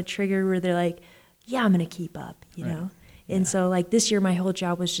that kind of trigger where they're like, yeah, I'm going to keep up, you know? And so like this year, my whole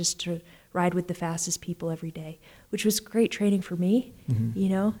job was just to ride with the fastest people every day, which was great training for me, you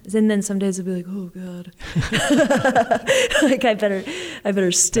know? And then some days I'd be like, oh God, like I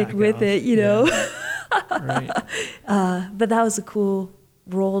better stick Back with off. it, you know? Right. But that was a cool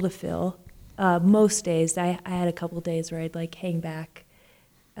role to fill. Most days, I had a couple days where I'd like hang back.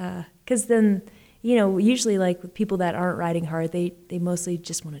 'Cause then, you know, usually like with people that aren't riding hard, they mostly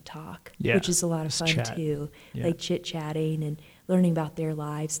just want to talk, which is a lot of fun chat. too. Yeah. Like chit-chatting and learning about their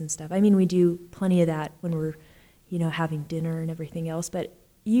lives and stuff. I mean, we do plenty of that when we're, you know, having dinner and everything else, but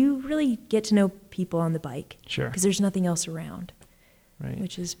you really get to know people on the bike. Sure. Because there's nothing else around, Right.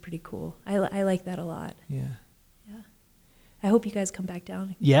 which is pretty cool. I like that a lot. Yeah. Yeah. I hope you guys come back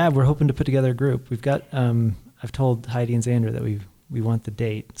down. Yeah, we're hoping to put together a group. We've got, I've told Heidi and Xander that we want the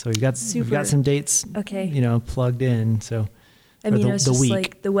date. So we've got some dates, you know, plugged in. So I mean, it was just week.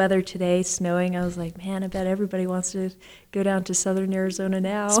 like the weather today, snowing. I was like, man, I bet everybody wants to go down to southern Arizona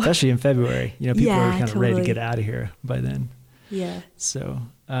now. Especially in February. You know, people are kind of ready to totally. get out of here by then. Yeah. So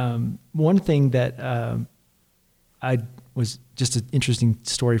one thing that I was just an interesting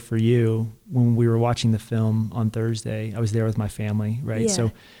story for you when we were watching the film on Thursday. I was there with my family, right? Yeah.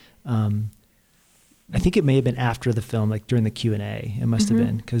 So I think it may have been after the film, like during the Q&A. It must have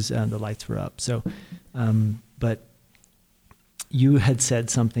been because the lights were up. So, but you had said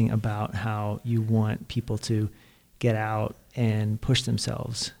something about how you want people to get out and push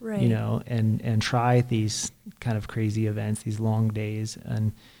themselves, Right. you know, and try these kind of crazy events, these long days,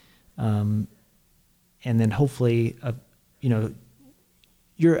 and then hopefully, you know,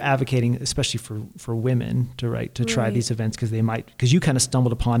 you're advocating, especially for women, to try these events because you kind of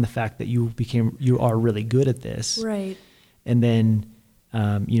stumbled upon the fact that you are really good at this, Right. and then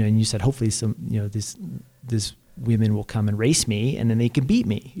you know, and you said hopefully some, you know, this women will come and race me, and then they can beat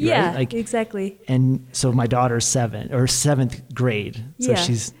me. Yeah, right? Like, exactly. And so my daughter's 7th grade, so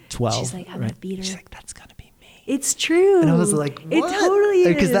she's 12. She's like, I'm gonna beat her. She's like, that's gonna be me. It's true. And I was like, what? It totally is.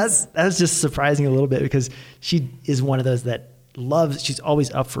 Because that was just surprising a little bit, because she is one of those that she's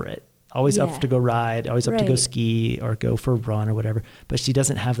always up for it, always up to go ride, always up to go ski or go for a run or whatever. But she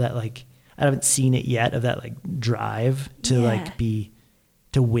doesn't have that, like, I haven't seen it yet, of that like drive to like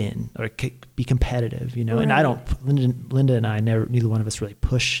to win or be competitive, you know. Right. And I don't, Linda and I neither one of us really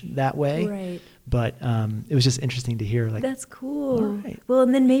push that way. Right. But it was just interesting to hear, like, that's cool. Right. Well,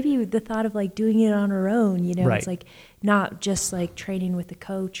 and then maybe the thought of like doing it on her own, you know, Right. it's like not just like training with a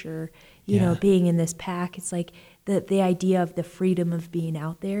coach or, you know, being in this pack. It's like the idea of the freedom of being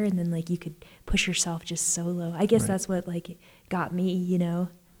out there, and then like you could push yourself just solo. I guess that's what like got me, you know.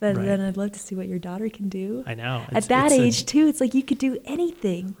 But then I'd love to see what your daughter can do. I know. At that age too, it's like you could do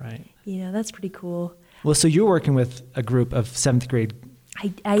anything. Right. You know, that's pretty cool. Well, so you're working with a group of 7th grade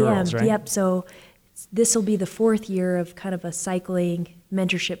I girls, am. right? Yep. So this will be the 4th year of kind of a cycling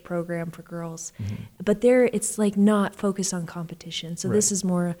mentorship program for girls. But it's like not focused on competition. So this is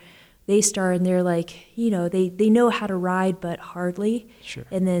more, they start and they're like, you know, they know how to ride, but hardly. Sure.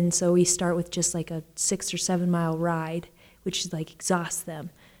 And then so we start with just like a 6 or 7 mile ride, which is like exhausts them.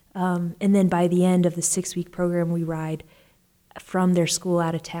 And then by the end of the 6-week program, we ride from their school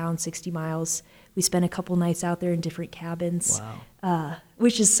out of town, 60 miles. We spend a couple nights out there in different cabins,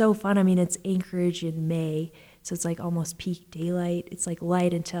 which is so fun. I mean, it's Anchorage in May, so it's like almost peak daylight. It's like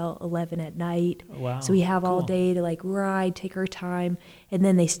light until 11 at night. Wow. So we have all Cool. day to like ride, take our time, and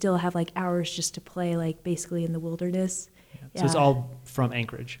then they still have like hours just to play, like basically in the wilderness. So it's all from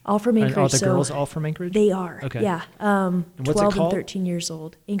Anchorage. All from Anchorage. Are the so girls all from Anchorage? They are. Okay. Yeah. And what's it 12 called? and 13 years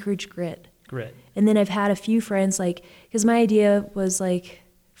old. Anchorage GRIT. Grit. And then I've had a few friends, like, because my idea was like,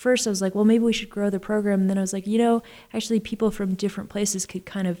 first I was like, well, maybe we should grow the program. And then I was like, you know, actually people from different places could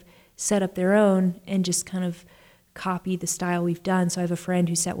kind of set up their own and just kind of copy the style we've done. So I have a friend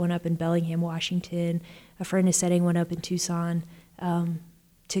who set one up in Bellingham, Washington. A friend is setting one up in Tucson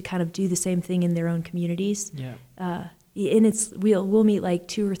to kind of do the same thing in their own communities. Yeah. And we'll meet like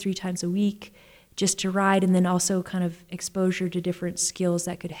 2 or 3 times a week just to ride, and then also kind of exposure to different skills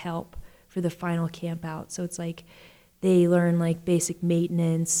that could help for the final camp out. So it's like they learn like basic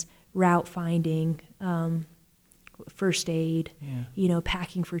maintenance, route finding, first aid, you know,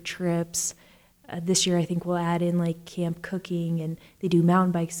 packing for trips. This year I think we'll add in like camp cooking, and they do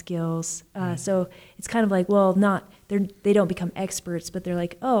mountain bike skills. So it's kind of like, well, they don't become experts, but they're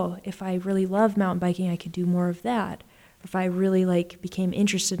like, oh, if I really love mountain biking, I could do more of that. If I really like became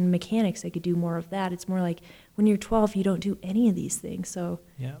interested in mechanics, I could do more of that. It's more like when you're 12, you don't do any of these things. So,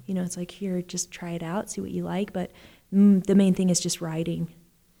 you know, it's like, here, just try it out, see what you like. But the main thing is just riding.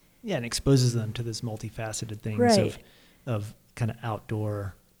 Yeah, and exposes them to this multifaceted things Right. of kind of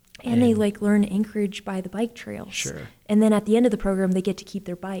outdoor. And they like learn Anchorage by the bike trails. Sure. And then at the end of the program, they get to keep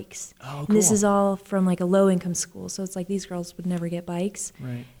their bikes. Oh, cool. And this is all from like a low income school. So it's like these girls would never get bikes.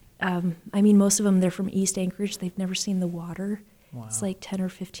 Right. I mean, most of them, they're from East Anchorage. They've never seen the water. Wow. It's like 10 or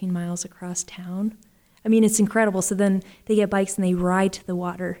 15 miles across town. I mean, it's incredible. So then they get bikes and they ride to the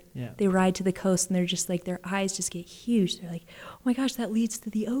water. Yeah. They ride to the coast and they're just like, their eyes just get huge. They're like, oh my gosh, that leads to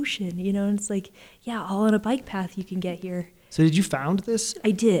the ocean, you know? And it's like, yeah, all on a bike path you can get here. So did you found this?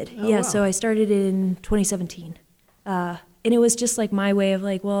 I did. Oh, yeah. wow. So I started in 2017. And it was just like my way of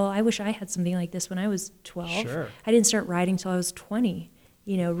like, well, I wish I had something like this when I was 12. Sure. I didn't start riding till I was 20,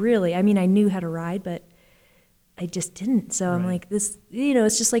 you know, really. I mean, I knew how to ride, but I just didn't. So I'm Right. like, this, you know,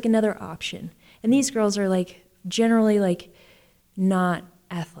 it's just like another option. And these girls are like generally like not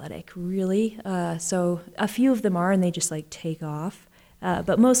athletic, really. So a few of them are, and they just like take off.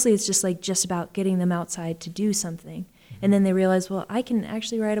 But mostly it's just about getting them outside to do something. And then they realize, well, I can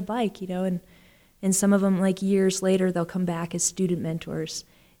actually ride a bike, you know, and some of them, like years later, they'll come back as student mentors.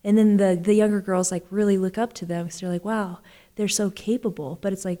 And then the younger girls like really look up to them because they're like, wow, they're so capable.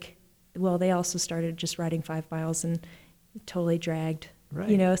 But it's like, well, they also started just riding 5 miles and totally dragged, Right.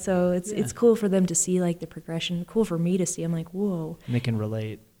 you know, so Yeah. it's cool for them to see like the progression, cool for me to see. I'm like, whoa. And they can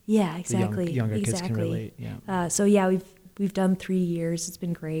relate. Yeah, The exactly. younger exactly. kids can relate. Yeah. So yeah, we've done 3 years. It's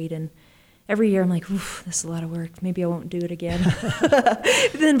been great. And every year I'm like, oof, this is a lot of work. Maybe I won't do it again.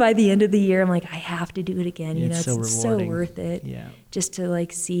 Then by the end of the year, I'm like, I have to do it again. You know, It's so it's so rewarding. worth it. Yeah. Just to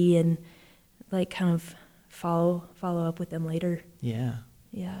like see and like kind of follow up with them later. Yeah.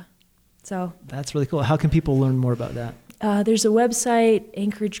 Yeah. So That's really cool. How can people learn more about that? there's a website,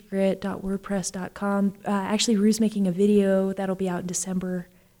 anchoragegrit.wordpress.com. Actually, Rue's making a video that'll be out in December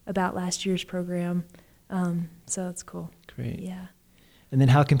about last year's program. So that's cool. Great. Yeah. And then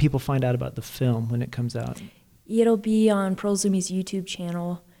how can people find out about the film when it comes out? It'll be on Pearl Zumi's YouTube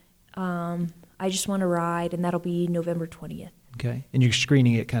channel. I Just Want to Ride, and that'll be November 20th. Okay. And you're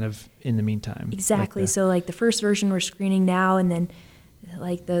screening it kind of in the meantime. Exactly. Like the- So like the first version we're screening now, and then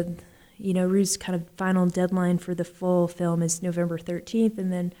like Rue's kind of final deadline for the full film is November 13th,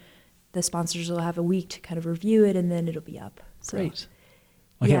 and then the sponsors will have a week to kind of review it, and then it'll be up. So, Great.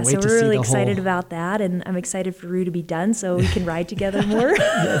 I yeah, can't so wait to we're see really the excited whole... about that, and I'm excited for Rue to be done so we can ride together more.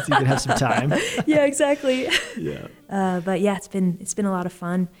 Yeah, so you can have some time. Yeah, exactly. Yeah. But yeah, it's been a lot of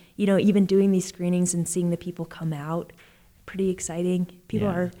fun. You know, even doing these screenings and seeing the people come out, pretty exciting. People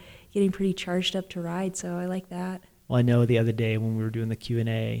Yeah. are getting pretty charged up to ride, so I like that. Well, I know the other day when we were doing the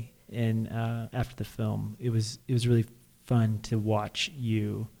Q&A and after the film, it was really fun to watch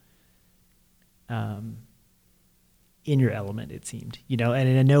you in your element, it seemed. You know,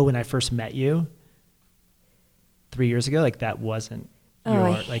 and I know when I first met you 3 years ago, like that wasn't Oh, your, I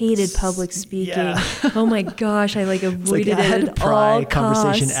like, hated public speaking. Yeah. Oh my gosh, I like avoided I had it to at pry all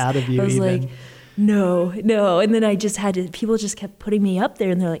conversation costs. out of you I was even. like, no. And then I just had to, people just kept putting me up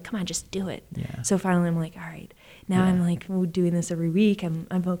there and they're like, come on, just do it. Yeah. So finally I'm like, all right. Now Yeah. I'm like, we're doing this every week. I'm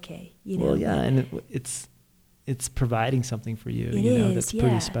okay. You know? Well, yeah, and it's providing something for you. It you know, is, that's yeah.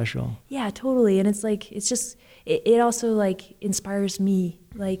 pretty special. Yeah, totally. And it's like, it's just, it also like inspires me.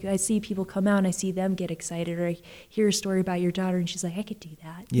 Like I see people come out and I see them get excited, or I hear a story about your daughter and she's like, I could do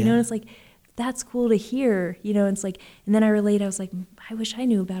that. You know, Yeah. and it's like, that's cool to hear, you know, and it's like, and then I relate, I was like, I wish I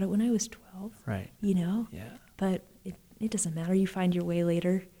knew about it when I was 12, Right. you know, Yeah. but it doesn't matter. You find your way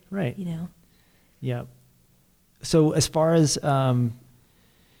later, Right. you know. Yeah. So as far as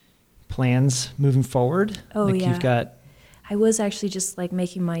plans moving forward, Oh, like yeah. you've got, I was actually just like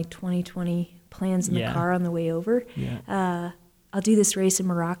making my 2020 plans in the Yeah. car on the way over. yeah, I'll do this race in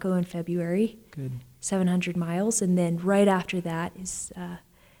Morocco in February. good. 700 miles, and then right after that is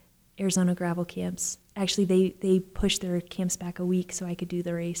Arizona gravel camps. Actually, they pushed their camps back a week so I could do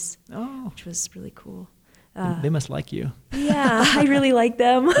the race, Oh, which was really cool. they must like you. Yeah, I really like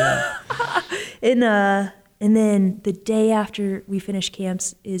them. And then the day after we finish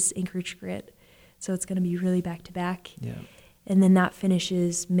camps is Anchorage GRIT, so it's going to be really back to back. Yeah. And then that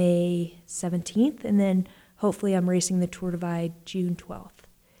finishes May 17th, and then hopefully I'm racing the Tour Divide June 12th.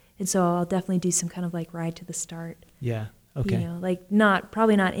 And so I'll definitely do some kind of like ride to the start. Yeah. Okay. You know, like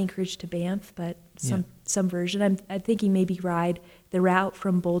probably not Anchorage to Banff, but some version. I'm thinking maybe ride the route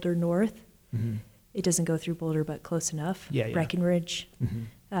from Boulder north. Mm-hmm. It doesn't go through Boulder, but close enough. Yeah, yeah. Breckenridge.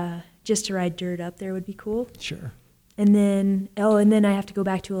 Mm-hmm. Just to ride dirt up there would be cool. Sure. And then I have to go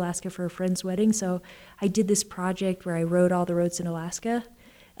back to Alaska for a friend's wedding. So I did this project where I rode all the roads in Alaska,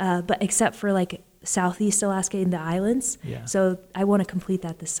 but except for like Southeast Alaska in the islands. Yeah. So I want to complete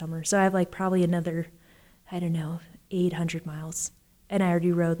that this summer. So I have like probably another, I don't know, 800 miles, and I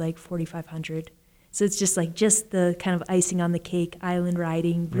already rode like 4,500. So it's just the kind of icing on the cake, island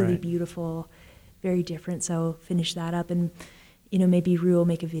riding, really beautiful, very different. So finish that up, and maybe Rue will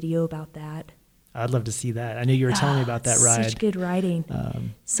make a video about that. I'd love to see that. I knew you were telling me about that ride. Such good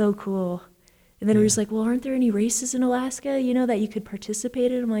riding. So cool. And then Rue's like, well, aren't there any races in Alaska, that you could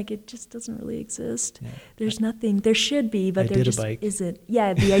participate in? I'm like, it just doesn't really exist. Yeah. There's nothing. There should be, but there just isn't. Yeah,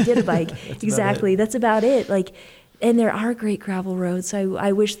 I did a bike. Exactly. That's about it. And there are great gravel roads. So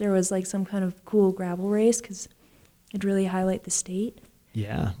I wish there was some kind of cool gravel race, because it'd really highlight the state.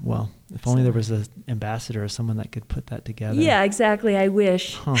 Yeah, well, if only there was an ambassador or someone that could put that together. Yeah, exactly. I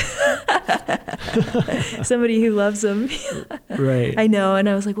wish. Huh. Somebody who loves them. Right. I know. And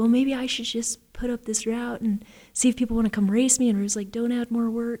I was like, well, maybe I should just put up this route and see if people want to come race me. And Rue's like, don't add more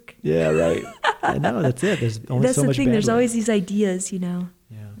work. Yeah, right. I know, that's it. There's only that's so much the thing. bandwidth. There's always these ideas, Yeah.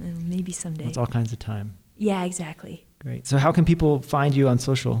 And maybe someday. It's all kinds of time. Yeah, exactly. Great. So how can people find you on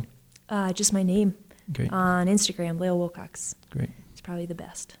social? Just my name. Great. On Instagram, Lael Wilcox. Great. Probably the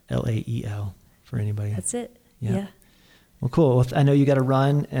best. Lael for anybody. That's it. Yeah. Well, cool. Well, I know you got to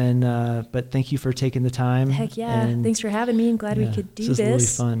run, but thank you for taking the time. Heck yeah. And thanks for having me. I'm glad we could do this. This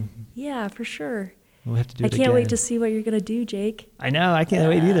is really fun. Yeah, for sure. We'll have to do it again. I can't wait to see what you're going to do, Jake. I know. I can't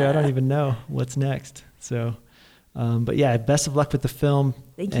wait either. I don't even know what's next. So, but yeah, best of luck with the film.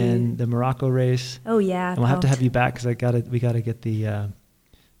 Thank you. And the Morocco race. Oh yeah. And we'll have to have you back, because we got to get the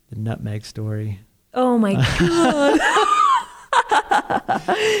nutmeg story. Oh my God.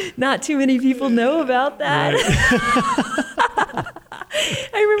 Not too many people know about that. Right.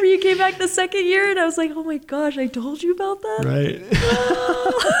 I remember you came back the second year, and I was like, oh my gosh, I told you about that? Right.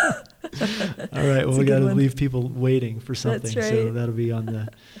 All right. Well, we got to leave people waiting for something. That's right. So that'll be on the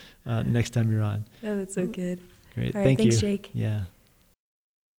next time you're on. Oh, that's so good. Great. All right, Thanks, Jake. Yeah.